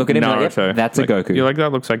even You look at him like, Naruto. yep, that's a Goku. You're like,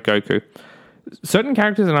 that looks like Goku. Certain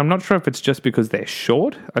characters, and I'm not sure if it's just because they're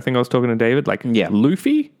short. I think I was talking to David, like Yeah.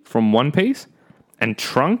 Luffy from One Piece and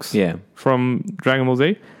Trunks Yeah. from Dragon Ball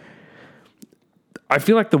Z. I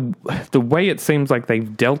feel like the way it seems like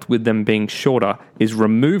they've dealt with them being shorter is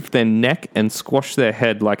remove their neck and squash their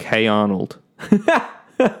head like Hey Arnold.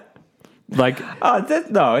 Like, Oh,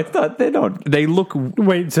 no, it's not. They're not. they look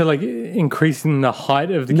wait, so like increasing the height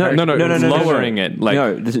of the character? no, lowering it, like-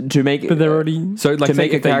 no, to make. But they're already so like to say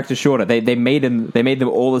make a if they- character shorter, they made them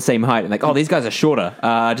all the same height. And like, oh, these guys are shorter.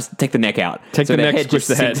 Just take the neck out. Take so the their neck, head squish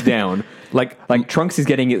just the head. sinks down. like Like Trunks is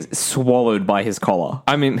getting it swallowed by his collar.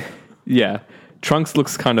 I mean, yeah, Trunks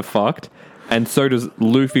looks kind of fucked, and so does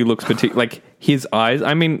Luffy. Looks like his eyes.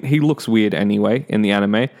 I mean, he looks weird anyway in the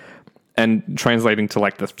anime, and translating to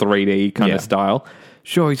like the 3D kind Yeah. of style.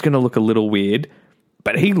 Sure, he's going to look a little weird,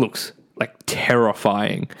 but he looks like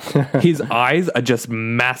terrifying. His eyes are just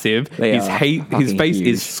massive. They His are his fucking face huge.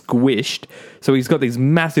 is squished, so he's got these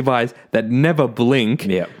massive eyes that never blink.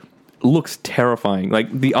 Yeah. Looks terrifying.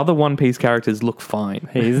 Like the other One Piece characters look fine.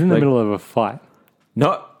 he's in the Like, middle of a fight.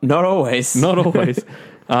 Not always. Not always.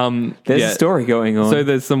 There's yeah. a story going on. So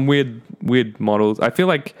there's some weird models. I feel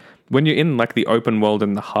like when you're in like the open world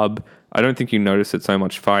and the hub, I don't think you notice it so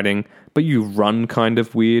much fighting, but you run kind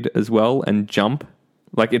of weird as well and jump.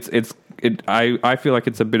 Like I feel like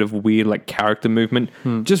it's a bit of weird like character movement,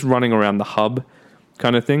 just running around the hub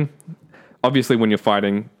kind of thing. Obviously, when you're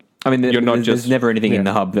fighting, I mean, you're not there's just never anything in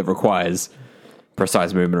the hub that requires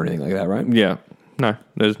precise movement or anything like that, right? yeah. No,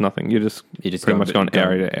 there's nothing. You're just pretty much going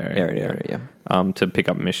area to area. Area to area, yeah. To pick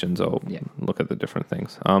up missions or Yeah. look at the different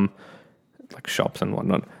things, like shops and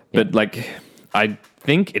whatnot. But like, I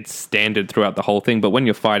think it's standard throughout the whole thing. But when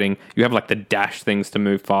you're fighting, you have like the dash things to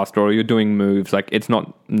move faster, or you're doing moves. Like it's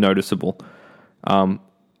not noticeable.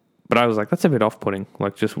 But I was like, that's a bit off-putting.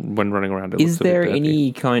 Like just when running around, it Is looks a bit there dirty.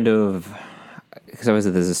 any kind of... Because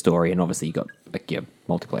obviously there's a story, and obviously you got like your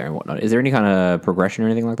multiplayer and whatnot. Is there any kind of progression or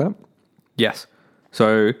anything like that? Yes.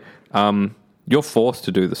 So you're forced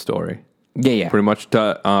to do the story. Yeah. Pretty much.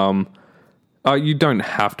 You don't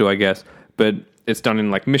have to, I guess, but it's done in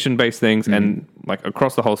like mission-based things, and like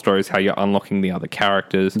across the whole story is how you're unlocking the other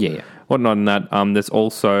characters, Yeah. whatnot. And that there's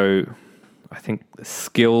also, I think,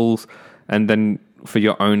 skills, and then for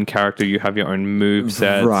your own character, you have your own move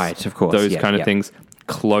sets, Right, of course. those Yeah, kind of yeah. things,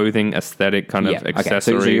 clothing, aesthetic kind of Okay,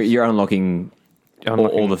 accessories, so you're unlocking,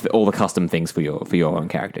 Unlocking- all the custom things for your own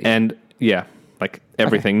character. and yeah, like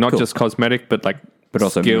everything, not cool. just cosmetic, but like But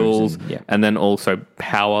also skills, moves and- and then also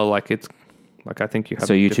power. Like it's like I think you have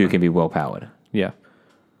so you two different- can be well powered. Yeah.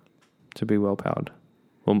 To be well powered.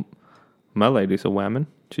 Well, my lady's a whammon.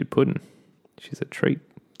 She's pudding. She's a treat.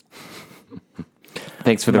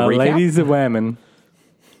 Thanks for the My recap. ladies are whamming.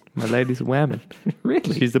 My lady's whamming.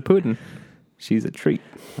 Really? She's a pudding. She's a treat.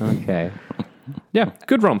 Okay. Yeah,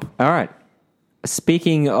 good romp. All right.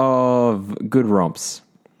 Speaking of good romps,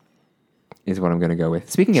 is what I'm going to go with.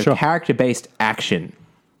 Speaking of Sure. character-based action,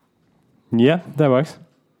 Yeah, that works.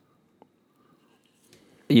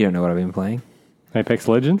 you don't know what I've been playing. Apex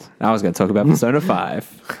Legends. I was going to talk about Persona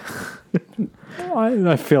 5.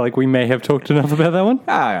 I feel like we may have talked enough about that one. All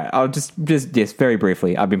right, I'll just very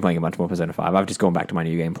briefly. I've been playing a bunch more Persona 5. I've just gone back to my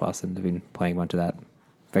New Game Plus and I've been playing a bunch of that.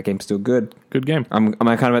 That game's still good. Good game. I'm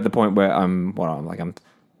kind of at the point where I'm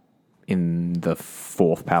in the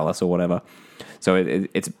fourth palace or whatever. So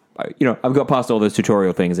it's I've got past all those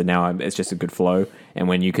tutorial things and now it's just a good flow. And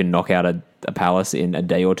when you can knock out a palace in a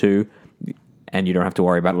day or two, and you don't have to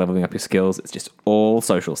worry about leveling up your skills, it's just all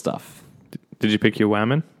social stuff. Did you pick your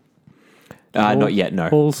whammon? Not yet, no,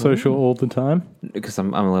 All social all the time. because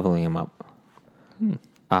I'm leveling them up.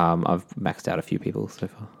 I've maxed out a few people so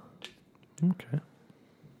far. Okay.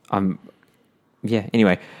 Yeah.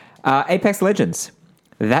 Anyway, Apex Legends.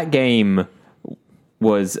 That game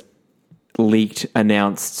was leaked,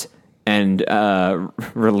 announced, and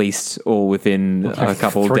released all within a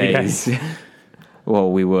couple 3 days.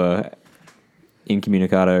 Well, we were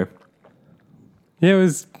incommunicado. Yeah, it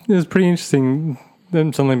was pretty interesting.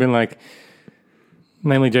 Them suddenly been like,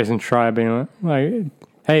 mainly Jason Schreier being like,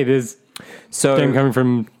 hey, there's So game coming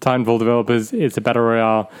from Titanfall developers. It's a battle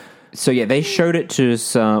royale. So yeah, they showed it to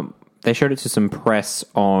some press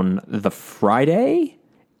on the Friday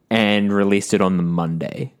and released it on the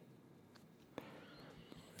Monday.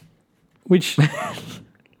 Which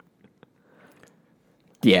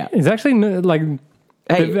Yeah. is actually like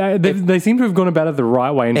Hey, they seem to have gone about it the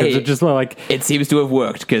right way in terms Hey, of just like it seems to have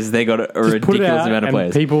worked because they got a put it ridiculous out amount of and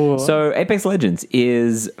players. people- So Apex Legends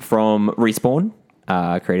is from Respawn,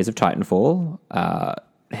 creators of Titanfall,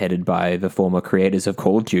 headed by the former creators of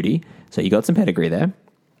Call of Duty. So you got some pedigree there.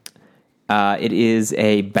 It is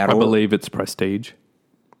a I battle. believe it's Prestige.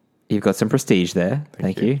 You've got some prestige there.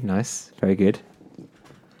 Thank you. Nice. Very good.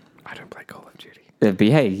 I don't play Call of Duty. But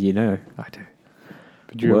hey, you know. I do.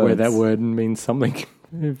 But you're aware Words. that word means something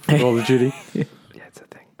for Call of Duty. Yeah, it's a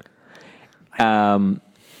thing.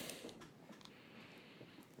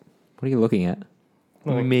 What are you looking at?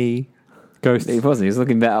 Me. Ghosts. He wasn't. He was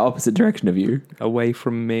looking the opposite direction of you. Away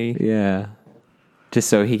from me. Yeah. Just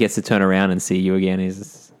so he gets to turn around and see you again.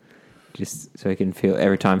 He's just so he can feel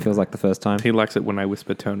every time feels like the first time. He likes it when I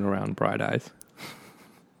whisper turn around, bright eyes.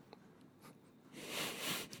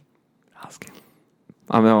 Ask him.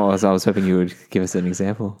 I was hoping you would give us an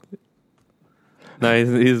example. No,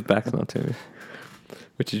 his back's not to me.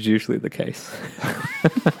 Which is usually the case.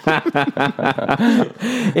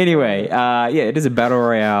 Anyway, yeah, it is a battle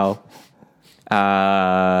royale.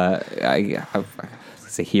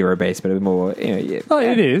 It's a hero base, but a bit more. Yeah, Oh,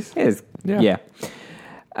 it is. It is. Yeah.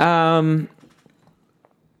 And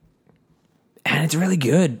it's really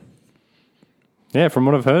good. Yeah, from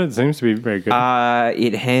what I've heard, it seems to be very good.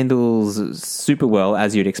 It handles super well,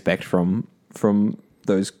 as you'd expect from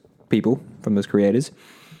those people, from those creators.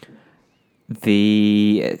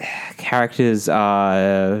 The characters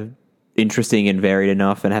are interesting and varied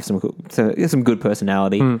enough, and have some good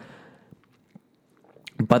personality.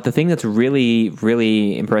 But the thing that's really,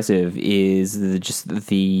 really impressive is just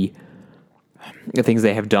the things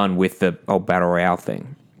they have done with the old battle royale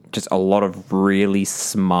thing. Just a lot of really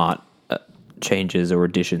smart changes or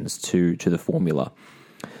additions to the formula.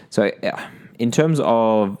 So, in terms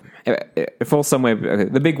of it falls somewhere.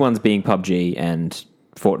 The big ones being PUBG and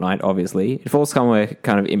Fortnite. Obviously, it falls somewhere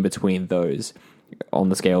kind of in between those on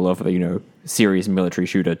the scale of serious military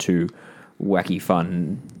shooter to wacky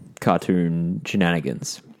fun cartoon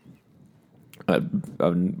shenanigans.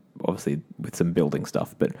 Obviously, with some building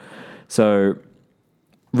stuff, but so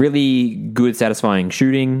really good, satisfying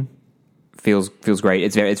shooting. Feels great.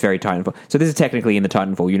 It's very Titanfall. So this is technically in the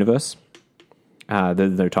Titanfall universe. There's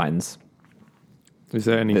no Titans. Is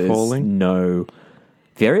there any There's falling? No.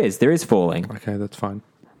 There is falling, Okay, that's fine.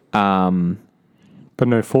 but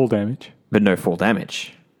no fall damage. but no fall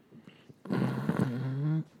damage.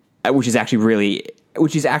 Which is actually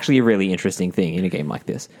a really interesting thing in a game like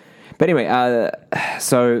this. But anyway,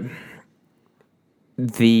 so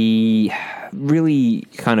the really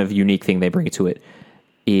kind of unique thing they bring to it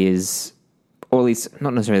is, or at least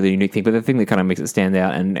not necessarily the unique thing, but the thing that kind of makes it stand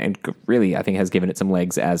out and really I think has given it some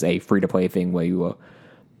legs as a free-to-play thing where you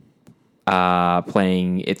are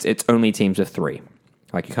playing, it's only teams of 3.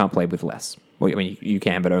 Like you can't play with less. Well, I mean, you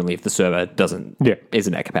can, but only if the server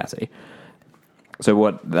isn't at capacity. So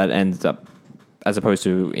what that ends up as opposed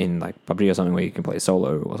to in like PUBG or something where you can play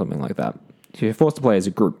solo or something like that. So you're forced to play as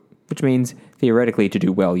a group, which means theoretically to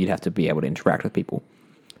do well, you'd have to be able to interact with people.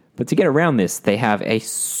 But to get around this, they have a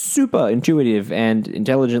super intuitive and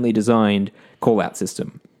intelligently designed call-out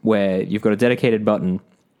system where you've got a dedicated button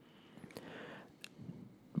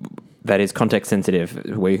that is context sensitive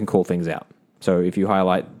where you can call things out. So if you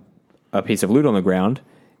highlight a piece of loot on the ground,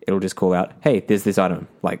 it'll just call out, hey, there's this item,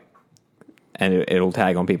 like, and it'll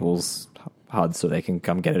tag on people's HUDs so they can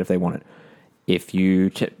come get it if they want it. If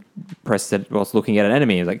you press it whilst looking at an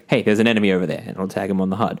enemy, it's like, hey, there's an enemy over there, and it'll tag them on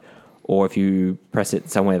the HUD. Or if you press it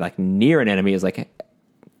somewhere like near an enemy, it's like,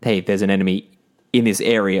 hey, there's an enemy in this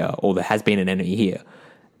area, or there has been an enemy here.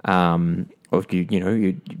 Or if you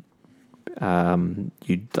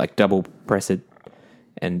like double press it,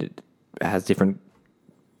 and it has different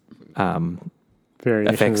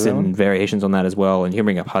effects and variations on that as well. And you can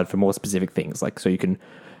bring up HUD for more specific things, like so you can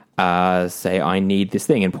say, I need this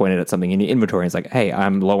thing, and point it at something in your inventory. And it's like, hey,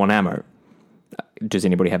 I'm low on ammo. Does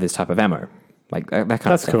anybody have this type of ammo? Like that kind of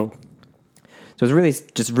stuff. That's cool. So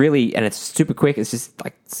it's really, and it's super quick. It's just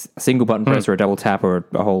like a single button press or a double tap or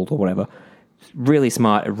a hold or whatever. Really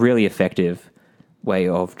smart, really effective way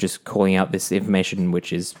of just calling out this information,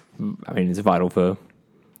 which is, I mean, it's vital for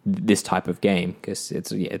this type of game because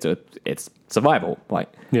it's survival.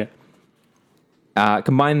 Like, yeah.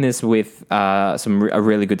 Combine this with a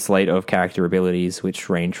really good slate of character abilities, which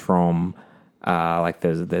range from like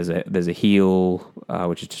there's a heal,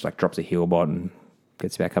 which is just like drops a heal bot and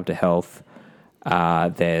gets back up to health.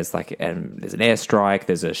 There's an airstrike,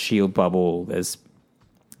 there's a shield bubble,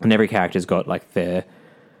 and every character's got like their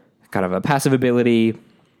kind of a passive ability,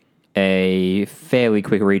 a fairly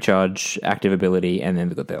quick recharge active ability, and then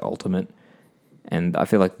they've got their ultimate. And I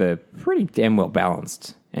feel like they're pretty damn well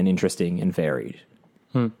balanced and interesting and varied.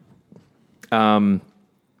 There's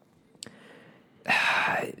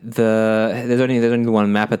only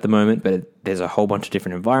one map at the moment, but there's a whole bunch of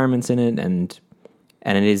different environments in it, and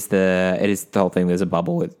it is the whole thing. There's a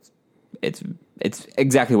bubble. It's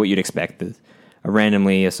exactly what you'd expect. There's a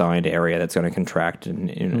randomly assigned area that's going to contract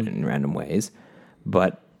in random ways,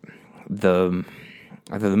 but the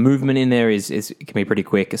movement in there is it can be pretty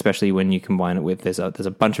quick, especially when you combine it with there's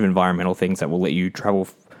a bunch of environmental things that will let you travel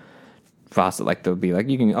faster. Like they'll be like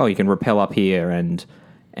you can rappel up here and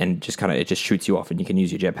just kind of it just shoots you off, and you can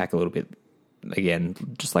use your jetpack a little bit again,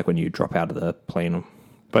 just like when you drop out of the plane.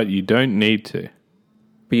 But you don't need to.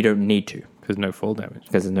 But you don't need to. There's no fall damage.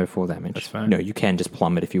 Because there's no fall damage. That's fine. No, you can just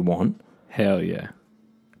plummet if you want. Hell yeah.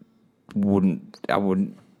 That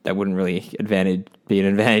wouldn't really be an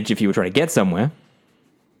advantage if you were trying to get somewhere.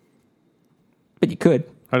 But you could.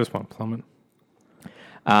 I just want plummet.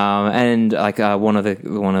 And like one of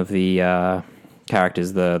the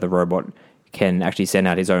characters, the robot, can actually send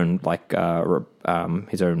out his own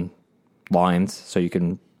his own lines, so you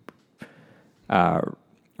can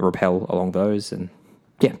rappel along those, and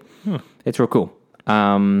yeah, it's real cool.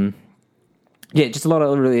 Yeah, just a lot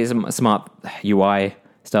of really smart UI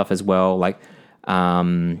stuff as well. Like,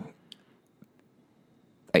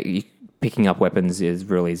 picking up weapons is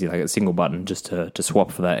really easy. Like a single button just to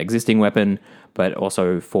swap for that existing weapon, but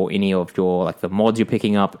also for any of your like the mods you're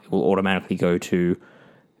picking up, it will automatically go to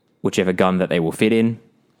whichever gun that they will fit in,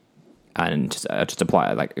 and just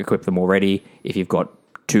apply equip them already. If you've got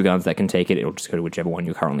two guns that can take it, it'll just go to whichever one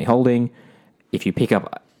you're currently holding. If you pick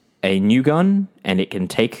up a new gun and it can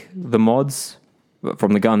take the mods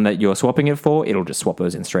from the gun that you're swapping it for, it'll just swap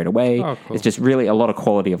those in straight away. Oh, cool. It's just really a lot of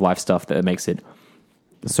quality of life stuff that makes it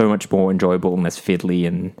so much more enjoyable and less fiddly,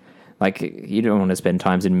 and like you don't want to spend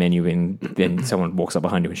times in menu and then someone walks up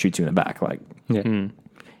behind you and shoots you in the back. Like, Yeah.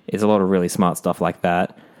 It's a lot of really smart stuff like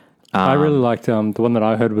that. I really liked the one that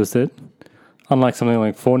I heard was that unlike something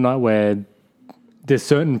like Fortnite where there's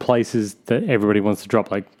certain places that everybody wants to drop,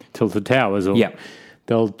 like Tilted Towers, or Yeah.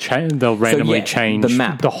 they'll randomly change the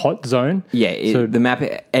map. the hot zone. Yeah, So- the map,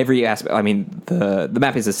 every aspect. I mean, the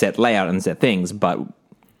map is a set layout and set things, but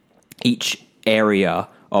each area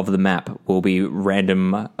of the map will be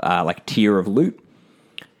random, like tier of loot.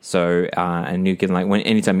 So, and you can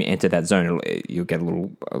anytime you enter that zone, you'll get a little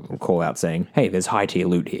call out saying, "Hey, there's high tier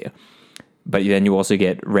loot here." But then you also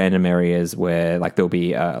get random areas where there'll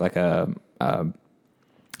be a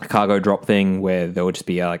cargo drop thing where there will just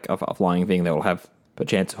be a flying thing that will have a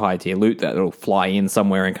chance of high tier loot that will fly in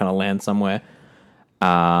somewhere and kind of land somewhere.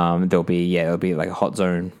 There'll be like a hot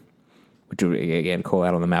zone, which will again call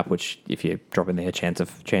out on the map, which if you drop in there, chance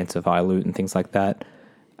of high loot and things like that.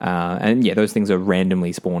 And yeah, those things are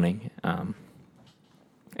randomly spawning.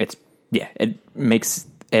 It makes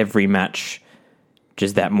every match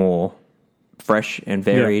just that more fresh and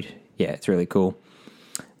varied. yeah, it's really cool.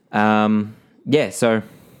 Yeah, so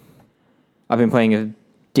I've been playing a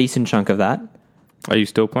decent chunk of that. Are you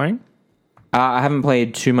still playing? I haven't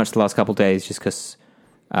played too much the last couple of days just because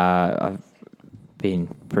I've been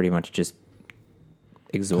pretty much just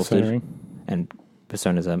exhausted. Persona. And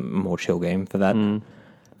Persona's a more chill game for that.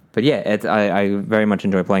 But yeah, I very much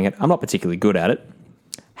enjoy playing it. I'm not particularly good at it.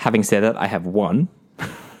 Having said that, I have won.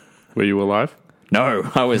 Were you alive?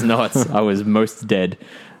 No, I was not. I was most dead.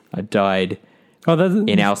 I died Oh, that's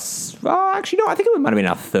in our... actually, no, I think it might have been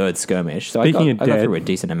our third skirmish. So Speaking I of got dead- through a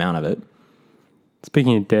decent amount of it.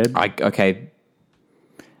 Speaking of dead, Okay,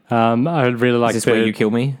 I would really like is this where you to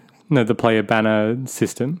kill me? know the player banner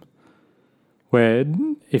system, where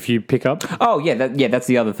if you pick up, Oh, yeah, that's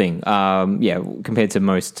the other thing. Yeah, compared to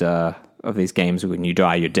most of these games, when you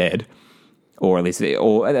die, you're dead. Or at least,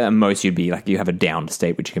 or at most, you'd be like, you have a downed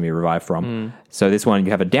state, which you can be revived from. So this one,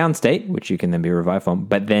 you have a down state, which you can then be revived from.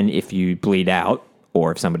 But then if you bleed out,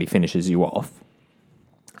 or if somebody finishes you off,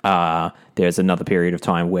 there's another period of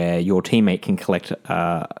time where your teammate can collect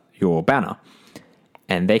your banner.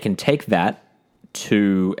 And they can take that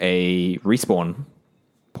to a respawn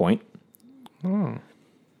point.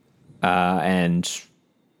 And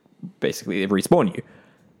basically respawn you.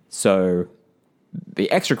 So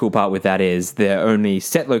the extra cool part with that is they're only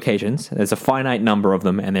set locations. There's a finite number of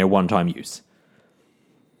them, and they're one-time use.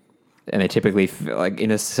 And they're typically like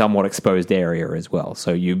in a somewhat exposed area as well.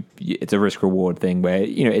 So it's a risk-reward thing where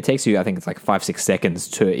it takes you, I think it's like 5-6 seconds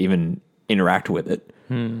to even interact with it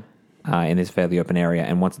in this fairly open area.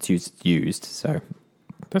 And once it's used. So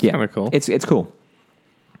That's yeah, kind of cool. It's cool.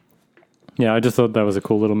 yeah, I just thought that was a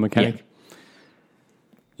cool little mechanic.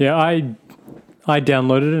 Yeah, I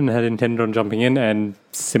downloaded it and had intended on jumping in, and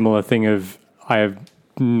similar thing of I have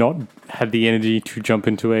not had the energy to jump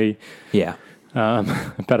into a Yeah.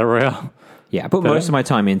 battle royale. Yeah, I put most of my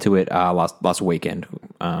time into it last weekend,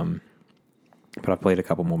 but I've played a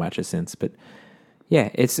couple more matches since. But yeah,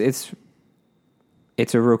 it's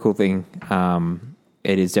a real cool thing.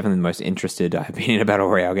 It is definitely the most interested I've been in a battle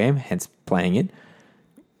royale game, hence playing it.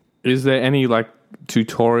 Is there any like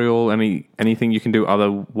tutorial, anything you can do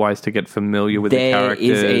otherwise to get familiar with the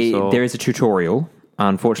characters? There is a tutorial.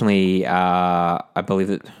 Unfortunately, I believe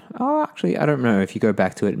that. Oh, actually, I don't know if you go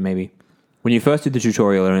back to it. Maybe when you first do the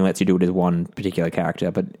tutorial, it only lets you do it as one particular character.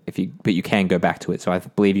 But you can go back to it. So I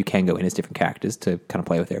believe you can go in as different characters to kind of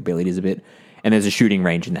play with their abilities a bit. And there's a shooting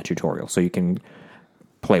range in that tutorial, so you can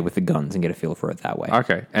play with the guns and get a feel for it that way.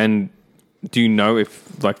 Okay, and do you know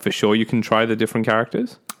if like for sure you can try the different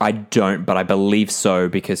characters? I don't, but I believe so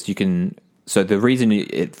because you can. So the reason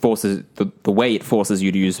it forces the way it forces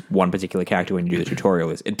you to use one particular character when you do the tutorial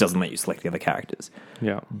is it doesn't let you select the other characters.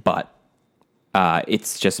 Yeah. But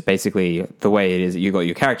it's just basically the way it is. You've got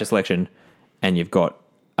your character selection, and you've got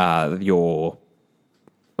your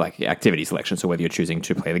like activity selection. So whether you're choosing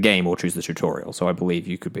to play the game or choose the tutorial. So I believe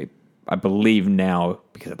you could be. I believe now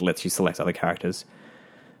because it lets you select other characters.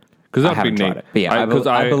 Because I haven't tried it. But yeah,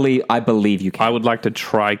 I believe you can. I would like to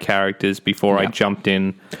try characters before I jumped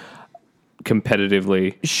in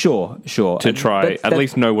competitively. Sure. To try, at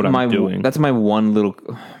least know what I'm doing. That's my one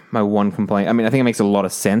complaint. I mean, I think it makes a lot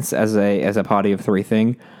of sense as a party of three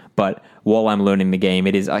thing, but while I'm learning the game,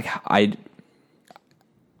 it is like I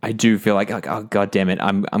do feel like oh god damn it,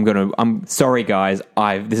 I'm sorry guys,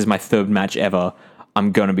 this is my third match ever.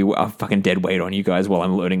 I'm going to be a fucking dead weight on you guys while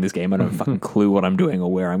I'm learning this game. I don't fucking clue what I'm doing or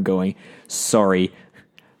where I'm going. Sorry.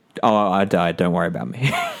 Oh, I died. Don't worry about me.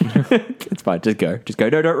 It's fine. Just go.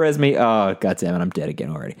 No, don't res me. Oh, god damn it. I'm dead again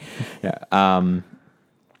already. Yeah.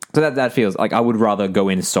 So that feels like I would rather go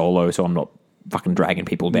in solo so I'm not fucking dragging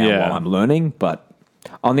people down while I'm learning. But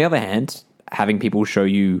on the other hand, having people show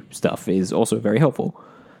you stuff is also very helpful.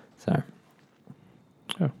 So,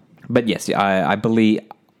 but yes, I believe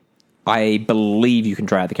you can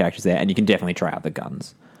try out the characters there, and you can definitely try out the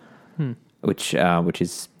guns, which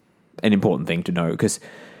is an important thing to know because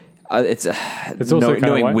it's also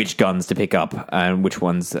knowing which guns to pick up and which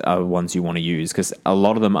ones are ones you want to use because a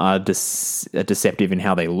lot of them are deceptive in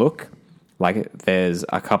how they look. Like there's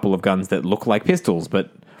a couple of guns that look like pistols, but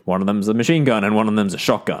one of them's a machine gun and one of them's a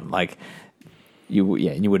shotgun. Like you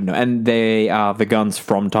wouldn't know, and they are the guns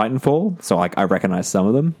from Titanfall, so like I recognize some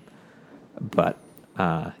of them, but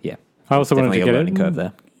yeah. I also wanted to Definitely a learning curve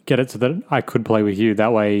there. Get it so that I could play with you.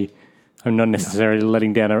 That way, I'm not necessarily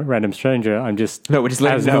letting down a random stranger. I'm just we're just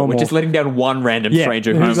letting down one random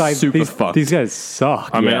stranger who's like, super fucked. These guys suck.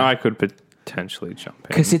 I mean, I could potentially jump in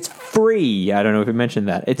because it's free. I don't know if we mentioned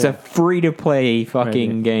that. It's a free to play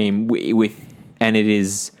fucking game with, and it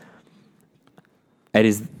is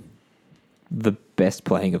the best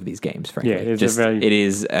playing of these games, frankly. Yeah, it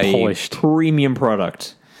is a polished premium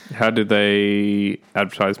product. How do they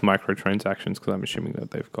advertise microtransactions? Because I'm assuming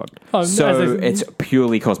that they've got. So it's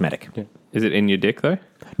purely cosmetic. Yeah. Is it in your dick though?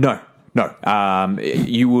 No.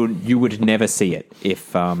 You would never see it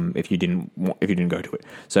if you didn't go to it.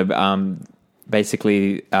 So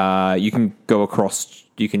basically, you can go across.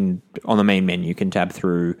 You can on the main menu. You can tab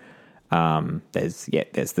through. There's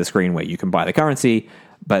the screen where you can buy the currency,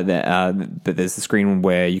 but there's the screen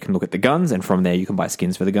where you can look at the guns, and from there you can buy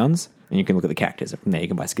skins for the guns, and you can look at the characters, and from there you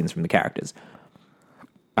can buy skins from the characters.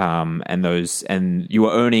 And you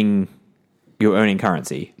are earning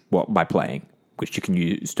currency by playing, which you can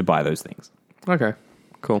use to buy those things. Okay,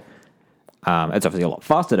 cool. It's obviously a lot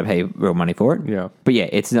faster to pay real money for it. Yeah. But yeah,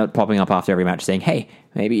 it's not popping up after every match saying, hey,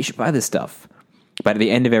 maybe you should buy this stuff. But at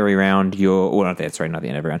the end of every round, not the end of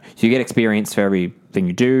every round. So you get experience for everything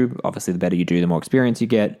you do. Obviously, the better you do, the more experience you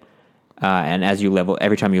get. And as you level,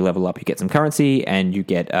 every time you level up, you get some currency and you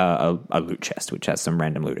get a loot chest, which has some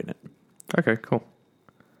random loot in it. Okay, cool.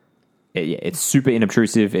 It's super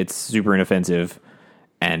inobtrusive. It's super inoffensive.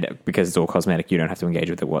 And because it's all cosmetic, you don't have to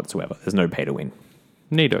engage with it whatsoever. There's no pay to win.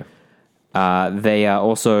 Neato. They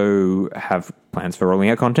also have plans for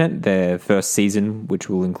rolling out content. Their first season, which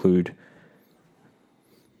will include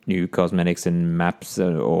new cosmetics and maps,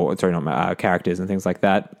 characters and things like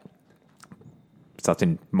that, starts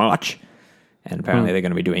in March. And apparently they're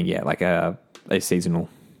going to be doing, a seasonal.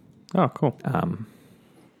 Oh, cool.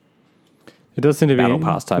 It does seem to be Battle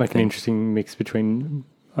Pass type like thing. an interesting mix between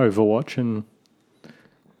Overwatch and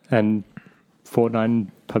Fortnite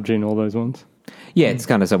and PUBG and all those ones. Yeah, it's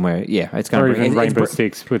kind of somewhere. Yeah, it's kind Or of even Rainbow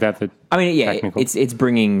Six without the. I mean, yeah, technical. it's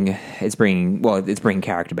bringing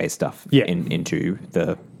character based stuff into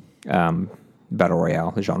the battle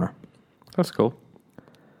royale genre. That's cool.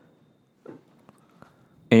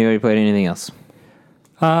 Anybody played anything else?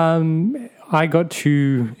 I got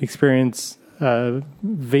to experience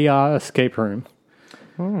VR escape room,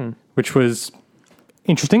 which was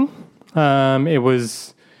interesting. It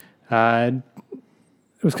was kind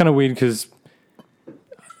of weird because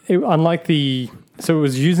it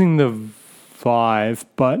was using the Vive,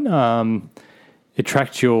 but it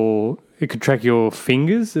could track your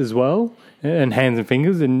fingers as well, and hands and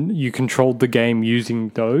fingers, and you controlled the game using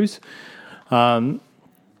those.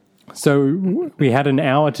 So we had an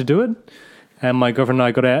hour to do it, and my girlfriend and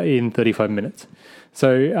I got out in 35 minutes.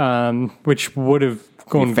 So, which would have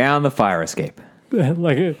gone... You found the fire escape.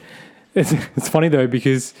 It's funny though,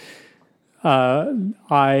 because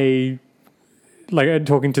I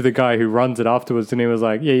talking to the guy who runs it afterwards, and he was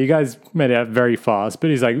like, yeah, you guys made it out very fast, but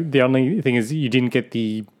he's like, the only thing is you didn't get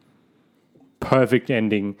the perfect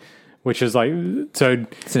ending, which is like, so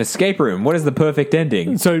it's an escape room. What is the perfect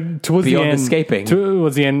ending? So towards Beyond the end, escaping.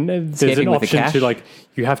 Towards the end, there's Escaping an with the option cash? to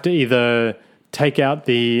you have to either take out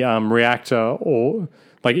the reactor, or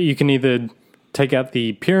you can either take out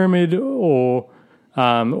the pyramid or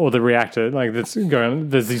the reactor. That's going.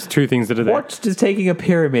 There's these two things that are there. What does taking a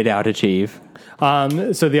pyramid out achieve?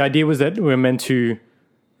 So the idea was that we're meant to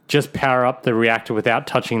just power up the reactor without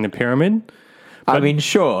touching the pyramid. I mean,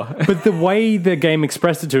 sure. But the way the game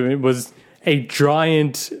expressed it to me was a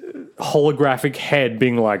giant holographic head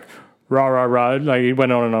being like, rah, rah, rah. It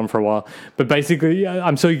went on and on for a while. But basically,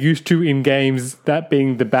 I'm so used to in games that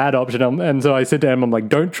being the bad option. And so I said to him, I'm like,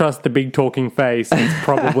 don't trust the big talking face. It's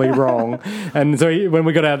probably wrong. And so when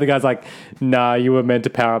we got out, the guy's like, nah, you were meant to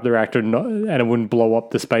power up the reactor and it wouldn't blow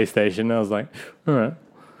up the space station. And I was like, all right.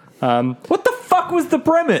 What the fuck was the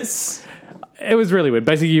premise? It was really weird.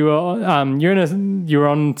 Basically, you were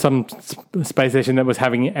on some space station that was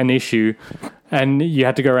having an issue, and you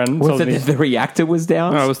had to go around. Was it that the reactor was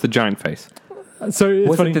down? No, it was the giant face. So it's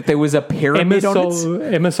Was funny. it that there was a pyramid on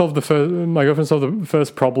it? Emma solved the first. My girlfriend solved the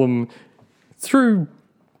first problem through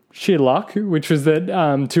sheer luck, which was that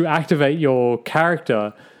to activate your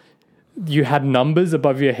character, you had numbers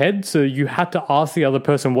above your head, so you had to ask the other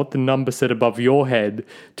person what the number said above your head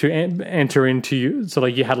to enter into you. So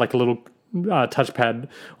you had a little touchpad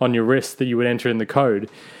on your wrist that you would enter in the code.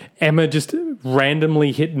 Emma just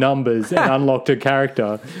randomly hit numbers and unlocked her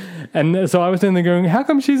character. And so I was standing there going, how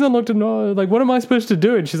come she's unlocked it? What am I supposed to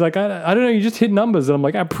do? And she's like, I don't know, you just hit numbers. And I'm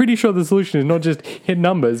like, I'm pretty sure the solution is not just hit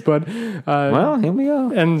numbers, but... well, here we go.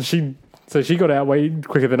 And she got out way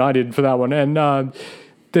quicker than I did for that one. And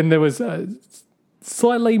then there was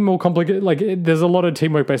slightly more complicated... there's a lot of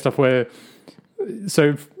teamwork-based stuff where...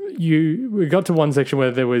 So we got to one section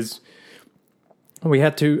where we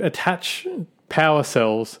had to attach power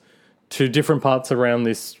cells to different parts around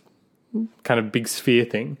this kind of big sphere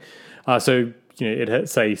thing. So it had,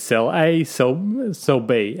 say, cell A, cell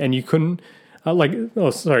B, and you couldn't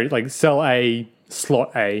like cell A,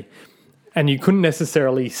 slot A, and you couldn't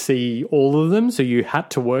necessarily see all of them, so you had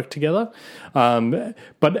to work together.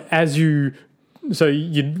 But so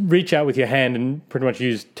you'd reach out with your hand and pretty much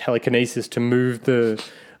use telekinesis to move the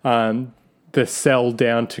cell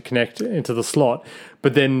down to connect into the slot.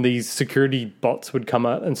 But then these security bots would come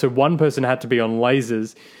out, and so one person had to be on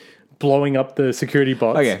lasers blowing up the security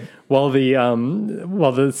bots while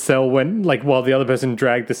the cell went, like while the other person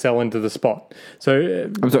dragged the cell into the spot. So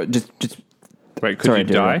I'm sorry, just Wait, could you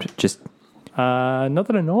die? Just not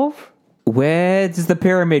that I know of. where does the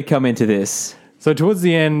pyramid come into this? So towards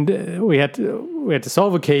the end, we had to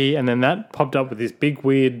solve a key, and then that popped up with this big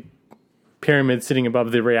weird pyramid sitting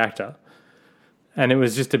above the reactor, and it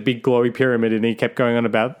was just a big glowy pyramid, and he kept going on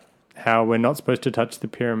about how we're not supposed to touch the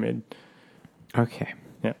pyramid. Okay.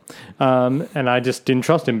 Yeah, and I just didn't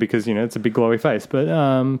trust him because it's a big glowy face. But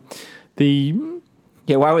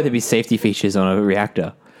why would there be safety features on a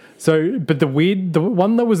reactor? but the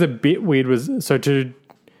one that was a bit weird was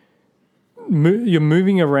you're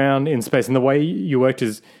moving around in space, and the way you worked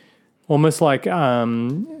is almost like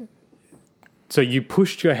so you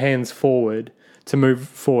pushed your hands forward to move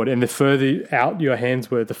forward, and the further out your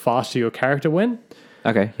hands were, the faster your character went.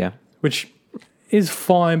 Okay, yeah. Which is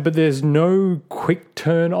fine, but there's no quick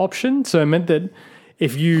turn option. So it meant that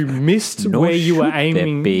if you missed where you were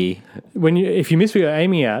aiming, if you missed where you're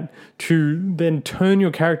aiming at, to then turn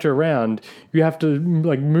your character around, you have to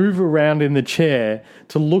like move around in the chair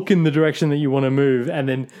to look in the direction that you want to move, and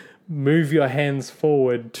then move your hands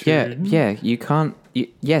forward to. Yeah. You can't.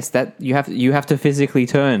 That you have to physically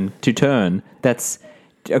turn to turn. That's.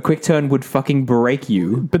 A quick turn would fucking break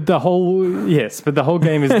you. But the whole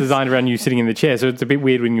game is designed around you sitting in the chair, so it's a bit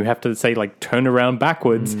weird when you have to say like turn around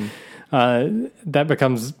backwards. That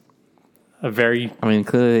becomes a very. I mean,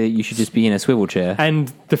 clearly you should just be in a swivel chair.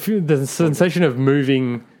 And the sensation of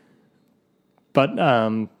moving, but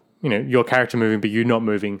your character moving, but you not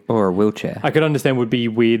moving, Or a wheelchair. I could understand would be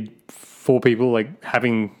weird for people like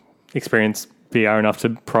having experienced VR enough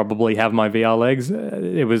to probably have my VR legs.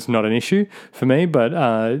 It was not an issue for me, but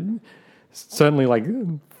certainly like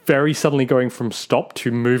very suddenly going from stop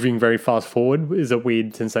to moving very fast forward is a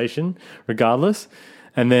weird sensation regardless.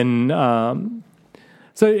 And then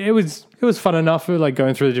so it was fun enough for like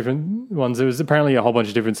going through the different ones. There was apparently a whole bunch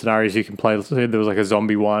of different scenarios you can play. So there was like a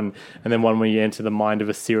zombie one, and then one where you enter the mind of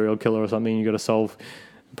a serial killer or something. You got to solve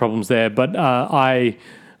problems there. But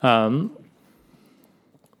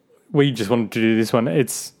we just wanted to do this one.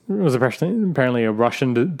 It was apparently a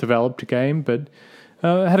Russian developed game, but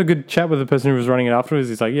I had a good chat with the person who was running it afterwards.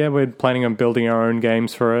 He's like, yeah, we're planning on building our own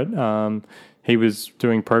games for it. He was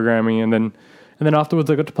doing programming, and then afterwards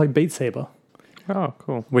I got to play Beat Saber. Oh,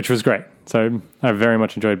 cool. Which was great. So I very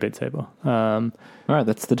much enjoyed Beat Saber. All right,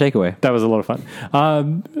 that's the takeaway. That was a lot of fun.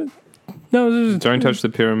 Don't touch the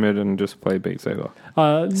pyramid and just play Beat Saber.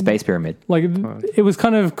 Space pyramid. Like it was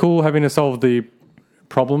kind of cool having to solve the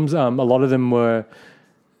problems. A lot of them were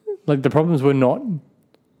like the problems were not.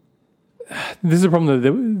 This is a problem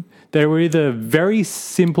that they were either very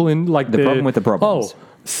simple in like the problem with the problems. Oh,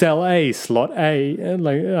 cell A, slot A,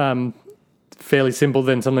 like fairly simple.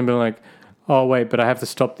 Then suddenly being like, oh wait, but I have to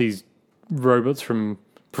stop these robots from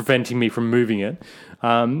preventing me from moving it.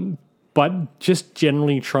 But just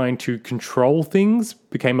generally trying to control things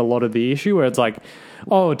became a lot of the issue. Where it's like,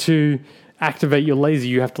 oh, to activate your laser,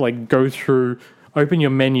 you have to like go through. Open your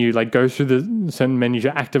menu, like go through the certain menu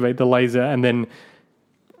to activate the laser, and then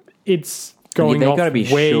it's going off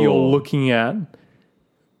where you're looking at.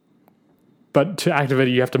 But to activate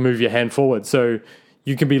it, you have to move your hand forward. So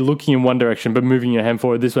you can be looking in one direction, but moving your hand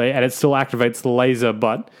forward this way, and it still activates the laser.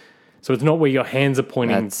 But so it's not where your hands are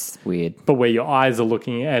pointing. That's weird. But where your eyes are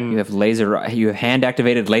looking, and you have hand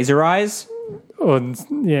activated laser eyes. It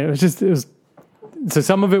was. So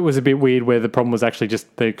some of it was a bit weird, where the problem was actually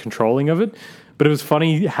just the controlling of it. But it was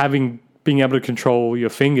funny being able to control your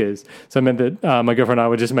fingers. So it meant that my girlfriend and I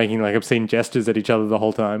were just making like obscene gestures at each other the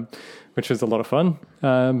whole time, which was a lot of fun.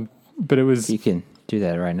 But it was... You can do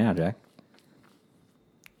that right now, Jack.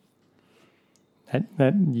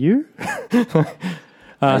 That you?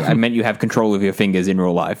 I meant you have control of your fingers in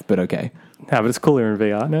real life, but okay. No, but it's cooler in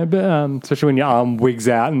VR. No, but especially when your arm wigs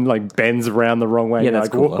out and like bends around the wrong way. Yeah,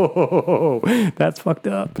 that's like, whoa, that's fucked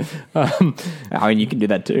up. I mean, you can do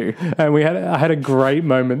that too. And I had a great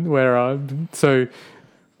moment where so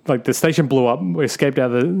like the station blew up. We escaped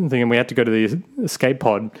out of the thing, and we had to go to the escape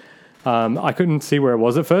pod. I couldn't see where it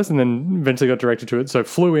was at first, and then eventually got directed to it. So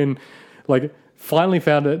flew in, like finally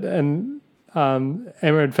found it, and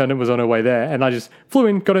Emma had found it was on her way there, and I just flew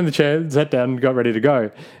in, got in the chair, sat down, and got ready to go.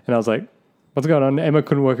 And I was like, what's going on? Emma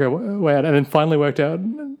couldn't work her way out, and then finally worked out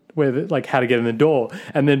how to get in the door,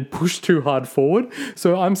 and then pushed too hard forward.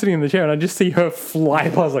 So I'm sitting in the chair, and I just see her fly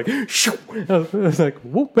past, like, shoo! I was like,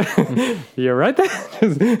 whoop. You're right there.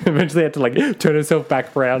 Eventually had to, like, turn herself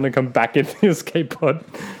back around and come back into the escape pod.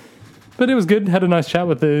 But it was good. Had a nice chat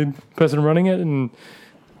with the person running it, and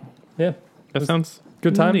yeah. That sounds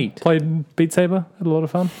Good time. neat. Played Beat Saber. Had a lot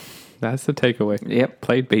of fun. That's the takeaway. Yep.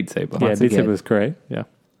 Played Beat Saber. Yeah, Once Beat again. Saber was great. Yeah.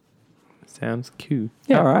 Sounds cute.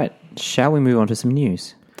 Yeah. All right. Shall we move on to some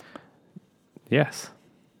news? Yes.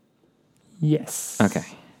 Yes. Okay.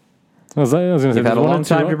 I was going to say, You've had there's a one or long two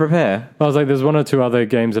time to prepare. I was like, there's one or two other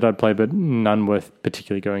games that I'd play, but none worth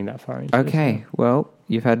particularly going that far into. Okay. Well,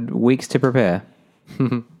 you've had weeks to prepare.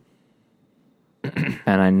 And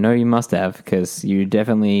I know you must have, because you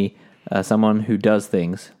definitely are someone who does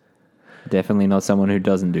things. Definitely not someone who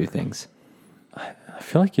doesn't do things. I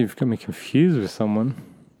feel like you've got me confused with someone.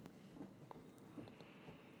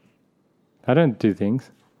 I don't do things.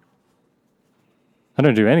 I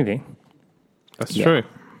don't do anything. That's Yeah. true.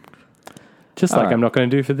 Just like Alright. I'm not going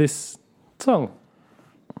to do for this song.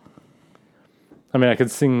 I mean, I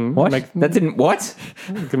could sing. What? Make, That didn't... What?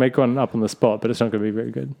 I could make one up on the spot, but it's not going to be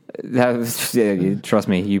very good. That was, yeah, trust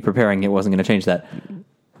me, you preparing it wasn't going to change that.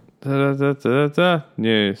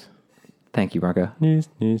 News. Thank you, Bronco. News.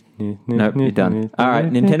 Nope, you're done. All right,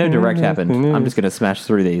 Nintendo Direct happened. I'm just going to smash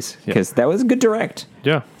through these, because that was a good Direct.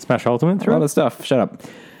 Yeah. Smash Ultimate A lot through. of stuff. Shut up.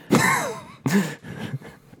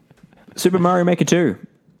 Super Mario Maker 2.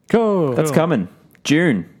 Cool. That's coming.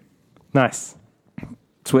 June. Nice.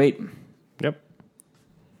 Sweet. Yep.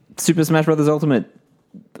 Super Smash Bros. Ultimate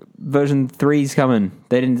version 3's coming.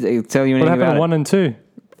 They didn't tell you What anything happened about to it. 1 and 2?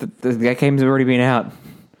 That game's already been out.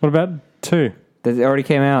 What about 2? That already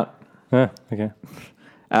came out. Oh, okay.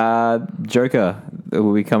 Joker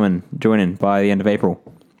will be joining by the end of April.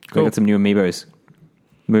 Cool. We got some new amiibos.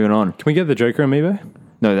 Moving on. Can we get the Joker amiibo?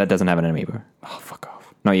 No, that doesn't have an amiibo. Oh, fuck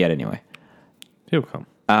off. Not yet, anyway. He'll come.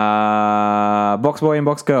 Box Boy and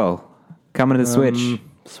Box Girl coming to the Switch.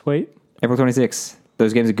 Sweet. April 26th.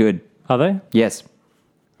 Those games are good. Are they? Yes.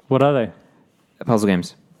 What are they? Puzzle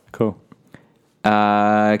games. Cool.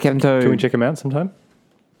 Captain Toad. Can we check them out sometime?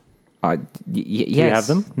 Yes. you have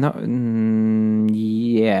them? No.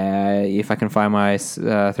 Yeah, if I can find my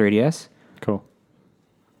 3DS. Cool.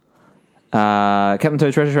 Captain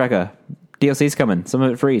Toad Treasure Tracker. DLC's coming. Some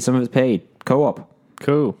of it free, some of it's paid. Co-op.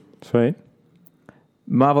 Cool. Sweet.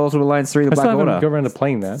 Marvel Ultimate Alliance 3: The I still Black haven't Order. got around to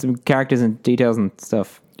playing that. Some characters and details and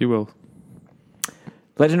stuff. You will.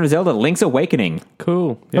 Legend of Zelda: Link's Awakening.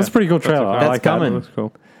 Cool. That's a pretty cool trailer. I That's like coming. that. That's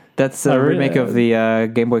cool. That's a really- remake of the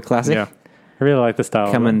Game Boy Classic. Yeah. I really like the style. of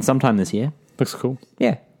it. Coming sometime this year. Looks cool.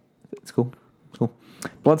 Yeah. It's cool. It's cool.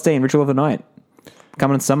 Bloodstained: Ritual of the Night.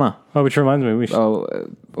 Coming in summer. Oh, which reminds me, we should. More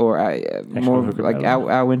we'll talk like about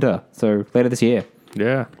our winter. So later this year.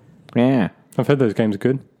 Yeah. Yeah. I've heard those games are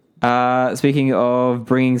good. Speaking of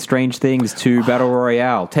bringing strange things to Battle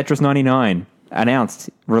Royale, Tetris 99 announced,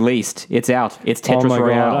 released. It's out. It's Tetris oh my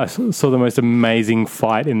Royale. god! I saw the most amazing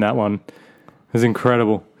fight in that one. It was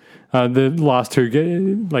incredible. The last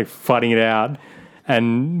two, fighting it out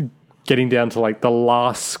and getting down to like the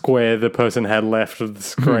last square the person had left of the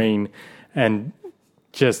screen, and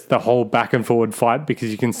just the whole back and forward fight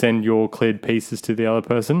because you can send your cleared pieces to the other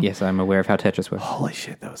person. Yes, I'm aware of how Tetris works. Holy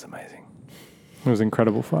shit, that was amazing. It was an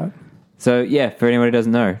incredible fight. So yeah, for anyone who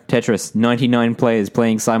doesn't know, Tetris, 99 players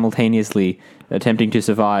playing simultaneously, attempting to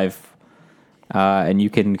survive, and you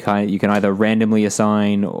can either randomly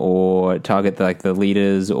assign or target the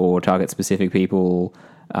leaders or target specific people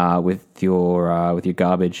with your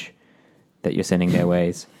garbage that you're sending their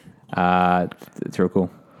ways. It's real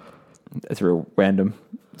cool. It's real random.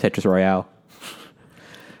 Tetris Royale.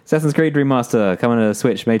 Assassin's Creed Remaster coming to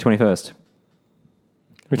Switch May 21st.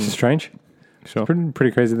 Which is strange. Sure.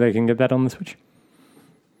 Pretty crazy they can get that on the Switch.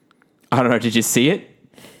 I don't know. Did you see it?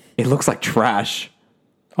 It looks like trash.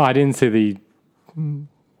 Oh, I didn't see the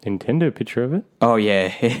Nintendo picture of it. Oh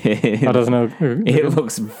yeah, I doesn't know. it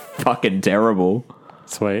looks fucking terrible.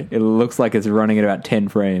 Sweet. It looks like it's running at about 10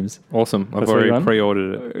 frames. Awesome. I've That's what you already want?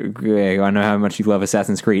 pre-ordered it. Yeah, I know how much you love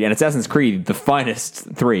Assassin's Creed, and Assassin's Creed, the finest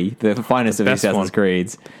of the best Assassin's one.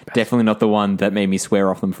 Creeds. Definitely not the one that made me swear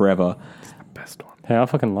off them forever. Best one. Hey, I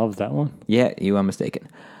fucking love that one. Yeah, you are mistaken.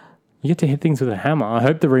 You get to hit things with a hammer. I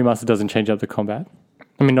hope the remaster doesn't change up the combat.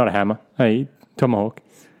 I mean, not a hammer. A tomahawk.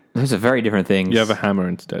 Those are very different things. You have a hammer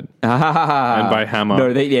instead. and by hammer.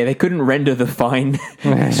 No, they couldn't render the fine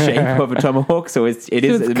shape of a tomahawk, so it's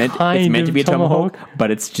meant to be a tomahawk,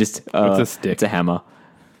 but it's just It's a stick. It's a hammer.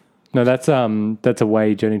 No, that's a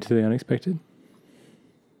way journey to the unexpected.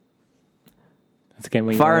 It's a game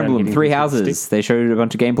where you Fire go around Emblem, hitting Three things with a Houses. stick. They showed a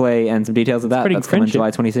bunch of gameplay and some details of that. pretty That's coming cringy.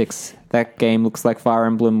 July 26th. That game looks like Fire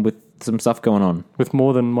Emblem with some stuff going on. With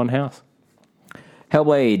more than one house.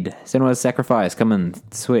 Hellblade, Senua's Sacrifice, coming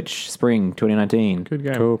Switch, spring 2019. Good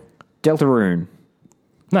game. Cool. Deltarune,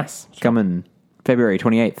 Nice. coming February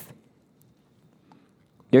 28th.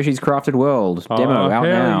 Yoshi's Crafted World, demo out hell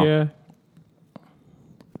now. Yeah.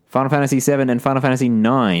 Final Fantasy 7 and Final Fantasy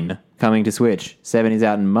 9 coming to Switch. 7 is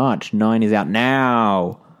out in March, 9 is out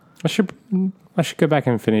now. I should go back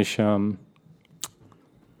and finish. I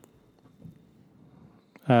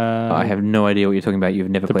have no idea what you're talking about. You've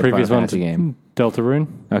never The played a Final previous one, Fantasy game. Deltarune.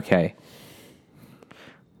 Okay.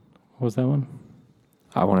 What was that one?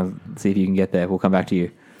 I want to see if you can get there. We'll come back to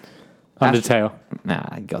you. Undertale. Nah,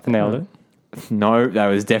 I got that. Nailed it. No, that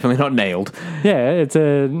was definitely not nailed. Yeah, it's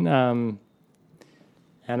a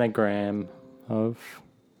anagram of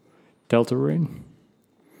Deltarune.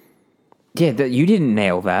 Yeah, you didn't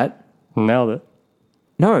nail that. Nailed it.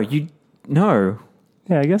 No.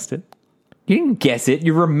 Yeah, I guessed it. You didn't guess it.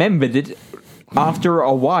 You remembered it after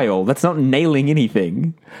a while. That's not nailing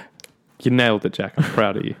anything. You nailed it, Jack. I'm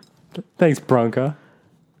proud of you. Thanks, Bronca.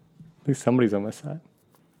 At least somebody's on my side.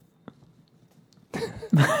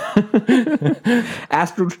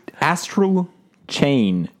 Astral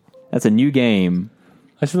Chain. That's a new game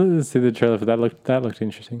I should see the trailer for that. That looked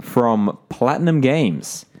interesting. from Platinum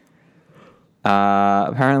Games.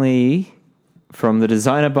 Apparently, from the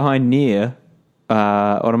designer behind Nier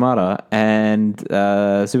Automata and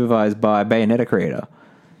supervised by Bayonetta creator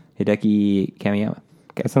Hideki Kamiyama.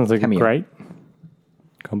 That sounds like Cameo. a great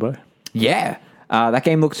combo. Yeah, that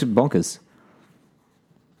game looked bonkers.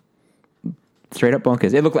 Straight up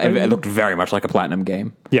bonkers. It looked very much like a Platinum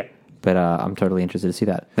game, Yeah, but I'm totally interested to see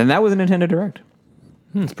that. And that was a Nintendo Direct.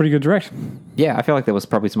 it's pretty good direction. Yeah, I feel like there was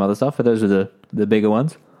probably some other stuff, but those were the bigger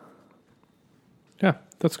ones. Yeah,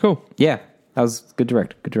 that's cool. Yeah, that was good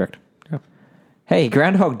direct. Good direct. Yeah. Hey,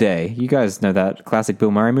 Groundhog Day. You guys know that classic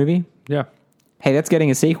Bill Murray movie? Yeah. Hey, that's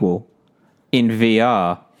getting a sequel in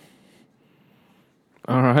VR.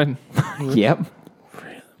 All right. Yep.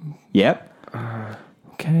 Yep.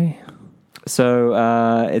 Okay.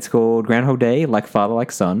 So it's called Groundhog Day, Like Father,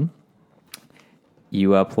 Like Son.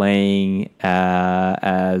 You are playing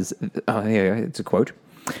as... Oh, here, it's a quote.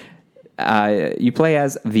 You play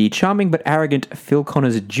as the charming but arrogant Phil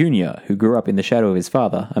Connors Jr., who grew up in the shadow of his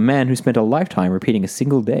father, a man who spent a lifetime repeating a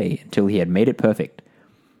single day until he had made it perfect.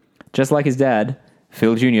 Just like his dad,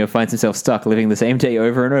 Phil Jr. finds himself stuck living the same day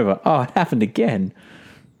over and over. Oh, it happened again.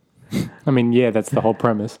 I mean, yeah, that's the whole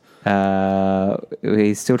premise.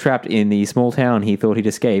 He's still trapped in the small town he thought he'd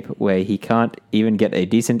escape, where he can't even get a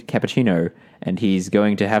decent cappuccino, and he's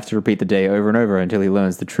going to have to repeat the day over and over until he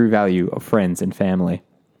learns the true value of friends and family.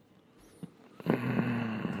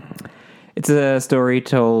 It's a story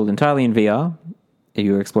told entirely in VR.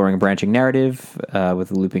 You're exploring a branching narrative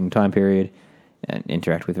with a looping time period and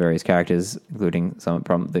interact with various characters, including some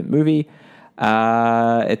from the movie.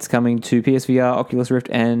 It's coming to PSVR, Oculus Rift,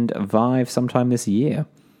 and Vive sometime this year.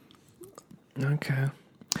 Okay.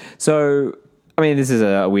 So, I mean, this is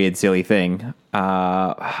a weird, silly thing.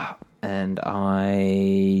 And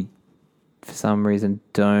I, for some reason,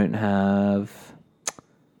 don't have...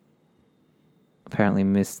 Apparently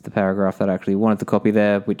missed the paragraph that I actually wanted to copy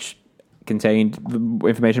there, which contained the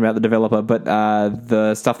information about the developer. But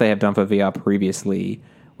the stuff they have done for VR previously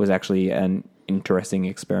was actually an interesting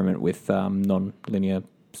experiment with non-linear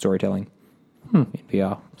storytelling in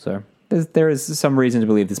VR. So there is some reason to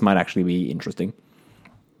believe this might actually be interesting.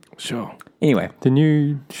 Sure. Anyway, The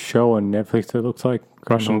new show on Netflix that looks like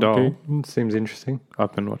Russian Groundhog Doll. Day seems interesting.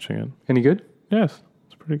 I've been watching it. Any good? Yes,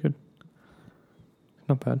 it's pretty good.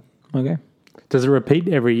 Not bad. okay. Does it repeat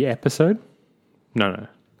every episode? No.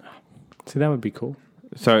 See, that would be cool.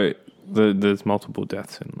 So there's multiple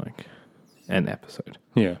deaths in like an episode.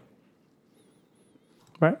 Yeah.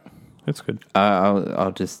 Right. It's good.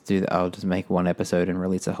 I'll just do that. I'll just make one episode and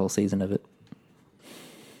release a whole season of it.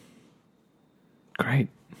 Great.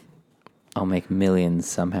 I'll make millions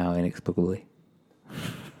somehow inexplicably.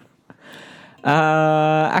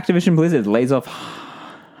 Activision Blizzard lays off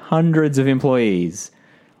hundreds of employees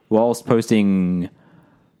whilst posting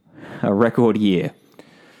a record year.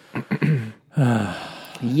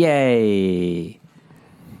 Yay.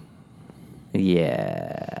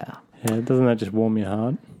 Yeah. Yeah, doesn't that just warm your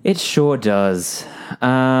heart? It sure does.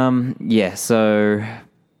 Yeah, so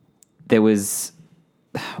there was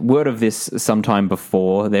word of this sometime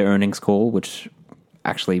before their earnings call, which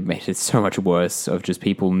actually made it so much worse, of just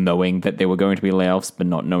people knowing that there were going to be layoffs but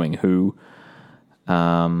not knowing who.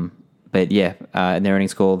 But yeah, in their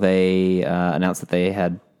earnings call, they announced that they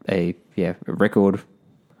had a record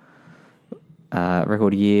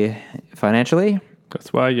year financially.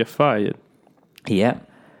 That's why you're fired. Yeah.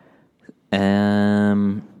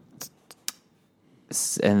 And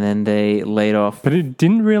then they laid off. But it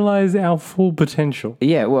didn't realize our full potential.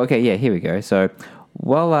 Yeah, well, okay, yeah, here we go. So,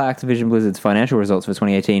 while Activision Blizzard's financial results for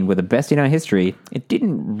 2018 were the best in our history, it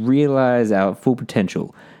didn't realize our full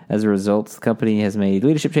potential. As a result, the company has made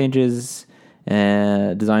leadership changes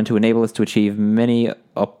designed to enable us to achieve the many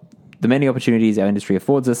opportunities our industry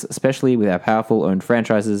affords us, especially with our powerful owned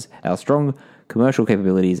franchises, our strong commercial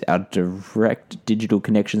capabilities, our direct digital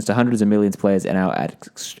connections to hundreds of millions of players, and our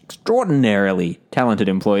extraordinarily talented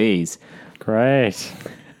employees. Great.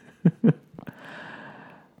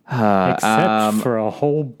 Except for a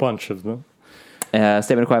whole bunch of them.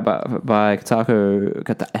 Statement acquired by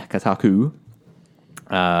Kotaku.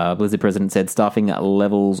 Blizzard president said staffing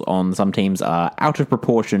levels on some teams are out of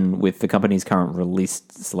proportion with the company's current release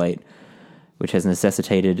slate, which has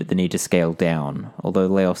necessitated the need to scale down. Although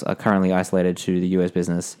layoffs are currently isolated to the US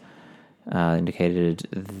business, indicated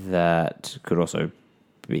that could also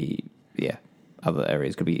be, other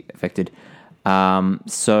areas could be affected.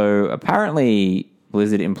 So apparently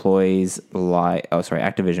Blizzard employs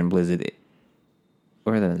Activision Blizzard,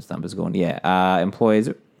 where are those numbers going? Yeah, employs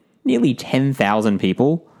nearly 10,000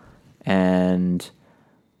 people and,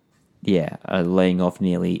 are laying off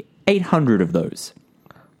nearly 800 of those.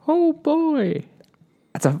 Oh boy.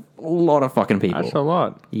 That's a lot of fucking people. That's a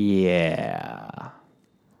lot. Yeah.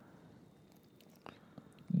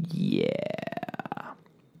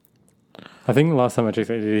 I think the last time I checked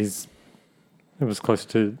it was close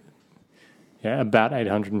to about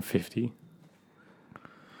 850.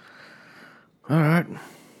 All right.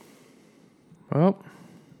 Well,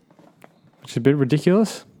 which is a bit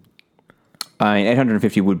ridiculous. I mean,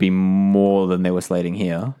 850 would be more than they were slating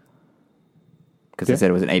here. Because they said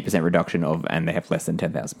it was an 8% reduction and they have less than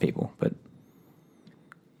 10,000 people. But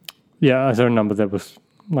yeah, I saw a number that was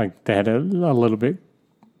like they had a little bit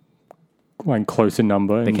like closer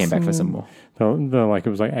number. They came back for some more. They're like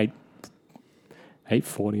it was like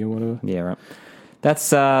 840 or whatever. Yeah, right.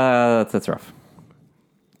 That's rough.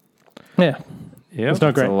 Yeah, yeah, it's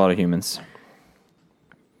not great. That's a lot of humans.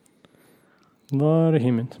 A lot of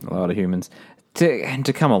humans. A lot of humans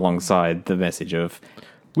to come alongside the message of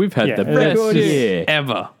we've had the best year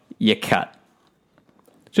ever. You cut.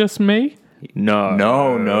 Just me? No.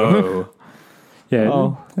 Yeah.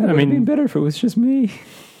 Oh, that would have been better if it was just me.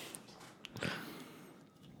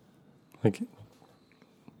 Like,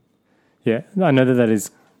 yeah, I know that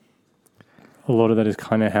is a lot of that is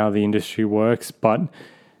kind of how the industry works, but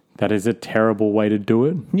that is a terrible way to do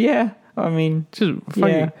it. Yeah, I mean, just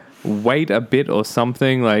fucking wait a bit or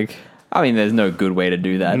something. Like, I mean, there's no good way to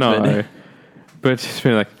do that. No, but just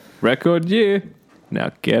being like record year.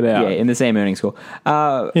 Now get out. Yeah, in the same earnings call.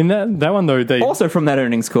 In that one though, they also from that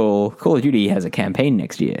earnings call, Call of Duty has a campaign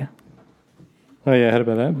next year. Oh yeah, I heard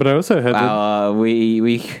about that. But I also heard that we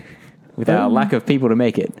with our lack of people to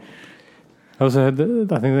make it. I also heard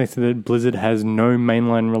that I think they said that Blizzard has no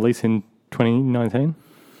mainline release in 2019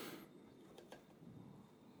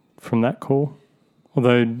 from that call.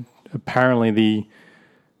 Although apparently the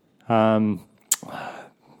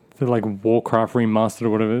like Warcraft Remastered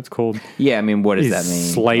or whatever it's called. Yeah, I mean, what does that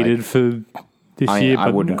mean? Slated for this year.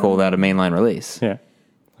 I wouldn't call that a mainline release. Yeah,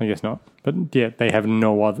 I guess not. But yeah, they have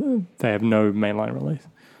no mainline release.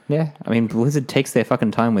 Yeah, I mean, Blizzard takes their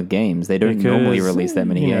fucking time with games. They don't normally release that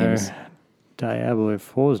many games. Diablo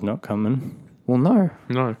 4 is not coming. Well, no,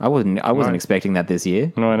 I wasn't No. expecting that this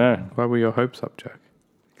year. No, I know. Why were your hopes up, Jack?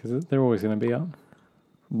 Because they're always going to be up.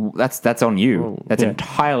 That's on you. Well, that's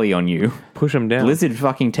entirely on you. Push them down. Blizzard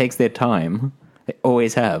fucking takes their time. They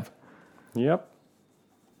always have. Yep.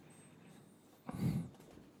 And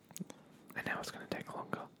now it's going to take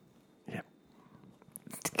longer. Yep.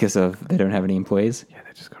 Because they don't have any employees. Yeah,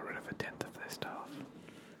 they just got rid of a tenth of their staff.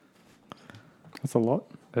 That's a lot.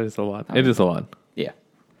 That is a lot. It is a lot. Yeah.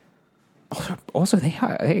 Also, they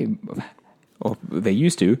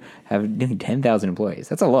used to have nearly 10,000 employees.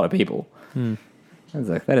 That's a lot of people.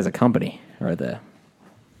 That is a company right there.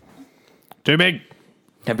 Too big.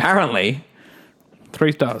 Apparently.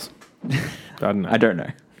 3 stars. I don't know. I don't know.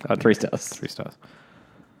 3 stars. 3 stars.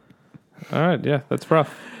 All right. Yeah, that's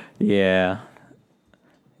rough. Yeah.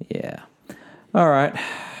 All right.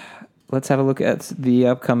 Let's have a look at the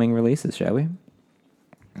upcoming releases, shall we?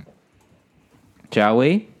 Shall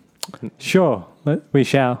we? Sure, we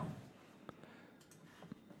shall.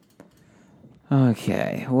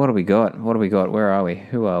 Okay. What do we got? Where are we?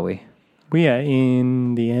 Who are we? We are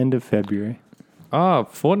in the end of February. Oh,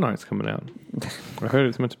 Fortnite's coming out. I heard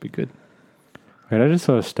it's meant to be good. Wait, I just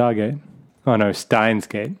saw a Stargate. Oh no, Steins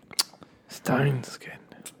Gate. Steins Gate.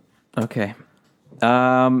 Okay.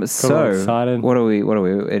 all So excited. what are we? What are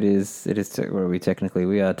we technically?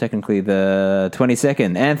 We are technically the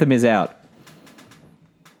 22nd. Anthem is out.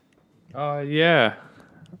 Yeah.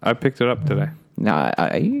 I picked it up today. No,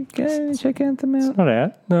 are you gonna check Anthem out? What Not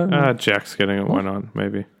out. No. Jack's getting it. Why not?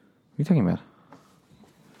 Maybe. are you talking about?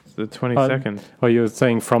 It's the 22nd. Oh, you were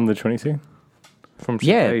saying from the 22nd? From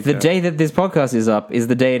Yeah, today, the Jack. day that this podcast is up is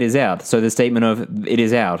the day it is out. So the statement of it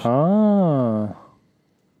is out. Ah.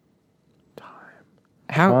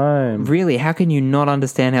 How time. really? How can you not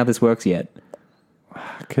understand how this works yet?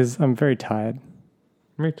 Because I'm very tired.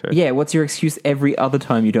 Me too. Yeah, what's your excuse every other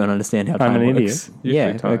time you don't understand how time I'm an works? idiot. Usually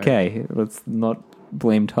Yeah, tired. okay. Let's not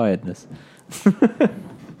blame tiredness.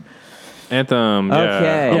 Anthem. Yeah.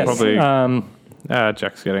 Okay. I'll Yes. probably.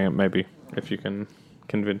 Jack's getting it. Maybe if you can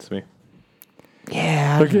convince me.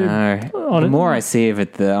 Yeah, I Look, don't know. The more I see of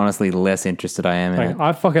it, the honestly less interested I am in like, it.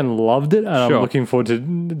 I fucking loved it, and Sure. I'm looking forward to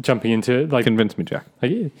jumping into it. Like, Convince me, Jack.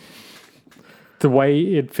 the way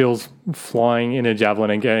it feels flying in a javelin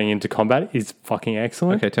and going into combat is fucking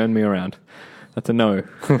excellent. Okay, turn me around. That's a no.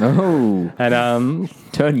 Oh, And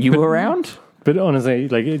turn you around? but honestly,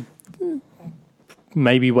 like,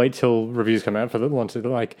 maybe wait till reviews come out for the launch.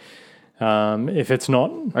 Like, if it's not,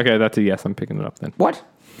 Okay, that's a yes. I'm picking it up then. What?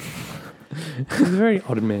 he's a very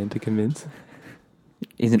odd man to convince.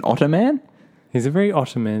 Is an Ottoman? He's a very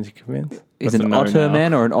odd man to convince. Is That's a an no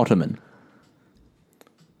Ottoman or an Ottoman?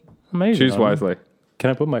 Maybe Choose not. wisely.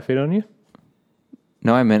 Can I put my feet on you?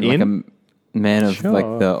 No, I meant like a In? man of Sure.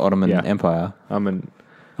 like the Ottoman Yeah. Empire. I'm an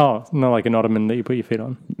Oh, not like an ottoman that you put your feet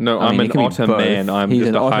on. no. I I'm mean, it an can be otter both. man. I'm He's just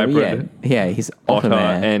an a otter, hybrid. Yeah, he's Otter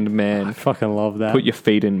Ottoman. and I man. fucking love that. Put your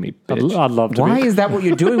feet in me, bitch. I'd love to Why be. is that what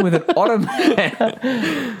you're doing with an Ottoman?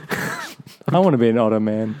 I want to be an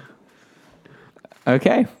ottoman.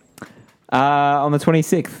 Okay. On the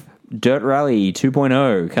 26th, Dirt Rally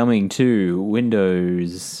 2.0 coming to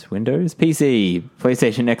Windows, PC,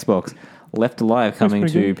 PlayStation, Xbox. Left Alive coming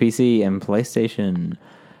pretty to PC and PlayStation.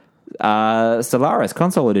 Stellaris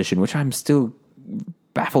Console Edition, which I'm still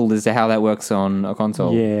baffled as to how that works on a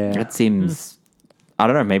console. Yeah. It seems, I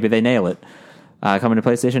don't know, maybe they nail it. Coming to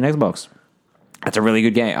PlayStation, Xbox. That's a really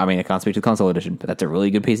good game. I mean, I can't speak to the console edition, but that's a really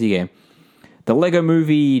good PC game. The Lego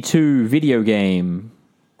Movie 2 video game.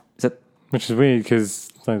 Is that... Which is weird because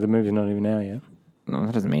like, the movie's not even out yet. No,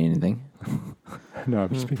 that doesn't mean anything. No, I'm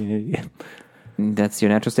just being an idiot. That's your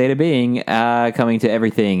natural state of being. Coming to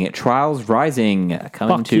everything. Trials Rising.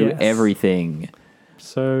 Coming Fuck to yes. everything.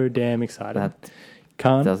 So damn excited. That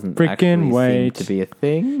Can't doesn't freaking actually wait. seem to be a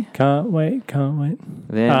thing. Can't wait.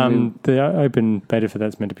 Then The open beta for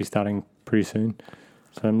that's meant to be starting pretty soon.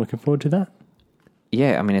 So I'm looking forward to that.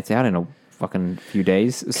 yeah, I mean, it's out in a fucking few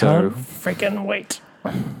days. So Can't freaking wait.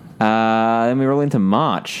 then we roll into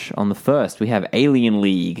March. On the 1st, we have Alien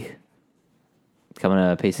League. Coming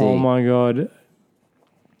to PC. Oh my god.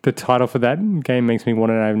 The title for that game makes me want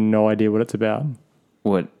to. I have no idea what it's about.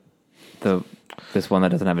 What? This one that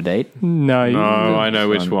doesn't have a date? No. Oh, I know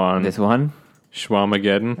which one. This one?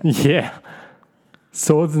 Schwamageddon. Yeah.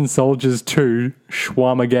 Swords and Soldiers 2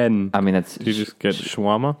 Schwamageddon. I mean, that's... Do you just get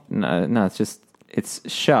shawarma? No, it's just... It's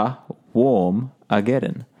Sha Warm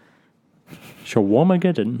Ageddon.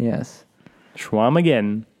 Schwamageddon. Yes.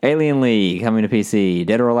 Schwamageddon. Alien League coming to PC.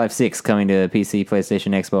 Dead or Alive 6 coming to PC,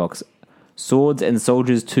 PlayStation, Xbox. Swords and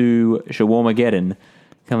Soldiers 2 Shawarmageddon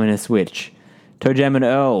coming to Switch. Toe Jam and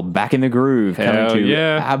Earl Back in the Groove coming Hell to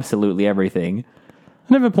yeah. absolutely everything.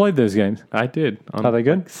 I never played those games. I did. On, Are they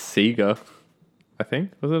good? like, Sega, I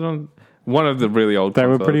think. Was it on one of the really old They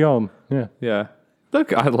were consoles? pretty old. Yeah. Yeah.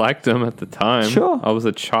 Look, I liked them at the time. Sure. I was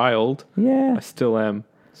a child. Yeah. I still am.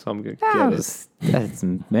 So I'm going to Ah, get it. that's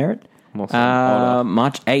some merit. I'm also older.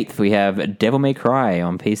 March 8th, we have Devil May Cry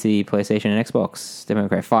on PC, PlayStation, and Xbox. Devil May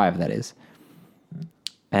Cry 5, that is.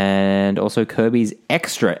 And also Kirby's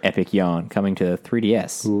Extra Epic Yarn coming to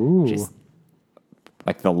 3DS. Ooh. Which is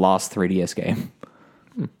like the last 3DS game.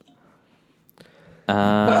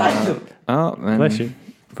 Oh, and Bless you.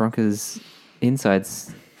 Bronca's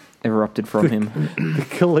insides erupted from him. The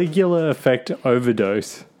Caligula effect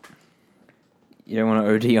overdose. You don't want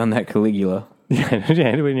to OD on that Caligula.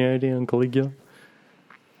 Yeah, when you OD on Caligula.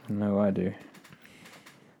 No, I do.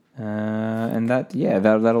 And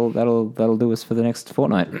that'll do us for the next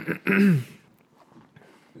fortnight. And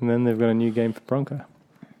then they've got a new game for Bronco.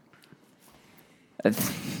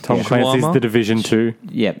 Tom Yeah. Clancy's Shawarma? The Division 2.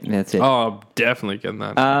 Yep, that's it. Oh, I'm definitely getting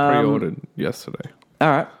that. Pre-ordered yesterday. All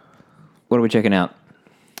right. What are we checking out?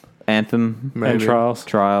 Anthem, Maybe. And Trials.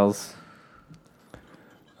 Trials.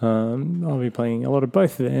 I'll be playing a lot of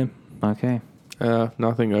both of them. Okay.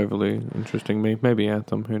 Nothing overly interesting me. Maybe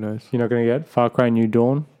Anthem. Who knows? You're not going to get Far Cry New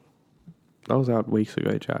Dawn? That was out weeks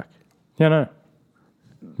ago, Jack. Yeah, no.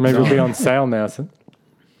 Maybe it'll be on sale now. So.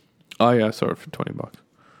 Oh yeah, I saw it for $20.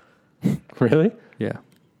 Really? Yeah.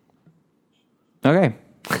 Okay.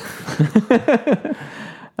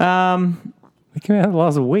 It came out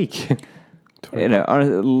last week. You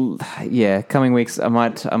know, yeah, coming weeks I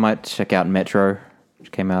might check out Metro,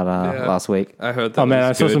 which came out last week, I heard that. Oh man, I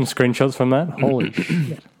was saw good. some screenshots from that. Holy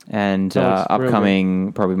shit. and That looks real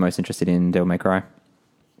upcoming, probably most interested in Devil May Cry.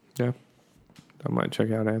 Yeah. I might check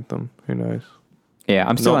out Anthem. Who knows? Yeah,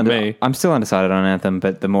 I'm still Not me. I'm still undecided on Anthem,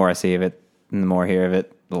 but the more I see of it and the more I hear of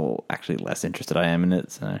it, the actually less interested I am in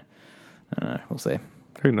it. So I don't know. We'll see.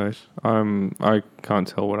 Who knows? I can't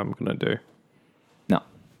tell what I'm gonna do. No,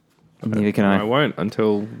 neither can I I. won't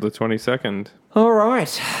until the 22nd. All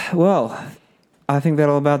right. Well, I think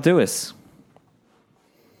that'll about do us.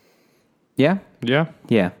 Yeah. Yeah.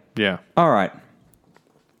 Yeah. Yeah. All right.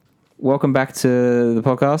 Welcome back to the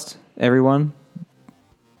podcast, everyone.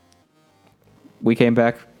 We came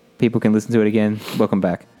back. People can listen to it again. Welcome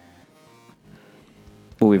back.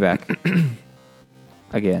 We'll be back.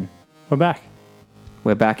 Again. We're back.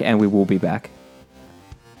 We're back and we will be back.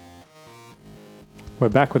 We're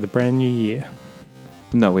back with a brand new year.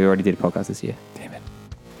 No, we already did a podcast this year. Damn it.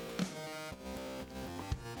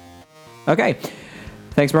 Okay.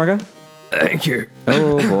 Thanks, Bronco. Thank you.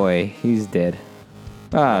 Oh, boy. He's dead.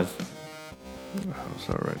 I was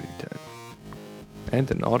already dead. And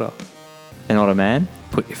an otter. An otter man.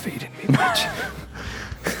 Put your feet in me, bitch.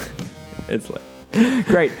 It's like...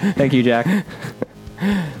 Great. Thank you, Jack.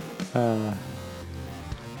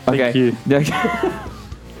 Thank you.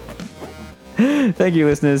 Thank you,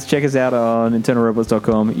 listeners. Check us out on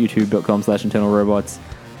internalrobots.com, youtube.com/internalrobots,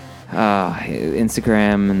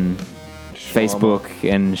 Instagram and Facebook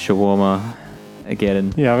and Shawarma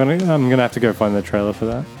again. Yeah, I'm gonna have to go find the trailer for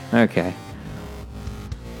that. Okay.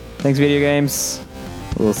 Thanks, video games.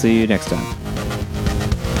 We'll see you next time.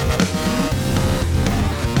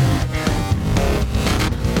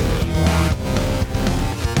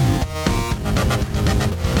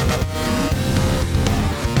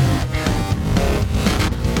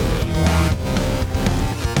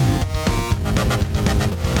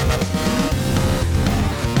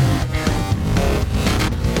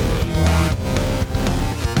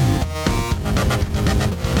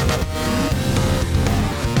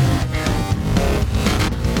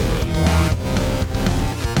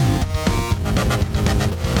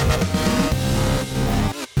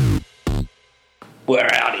 We're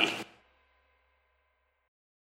outie.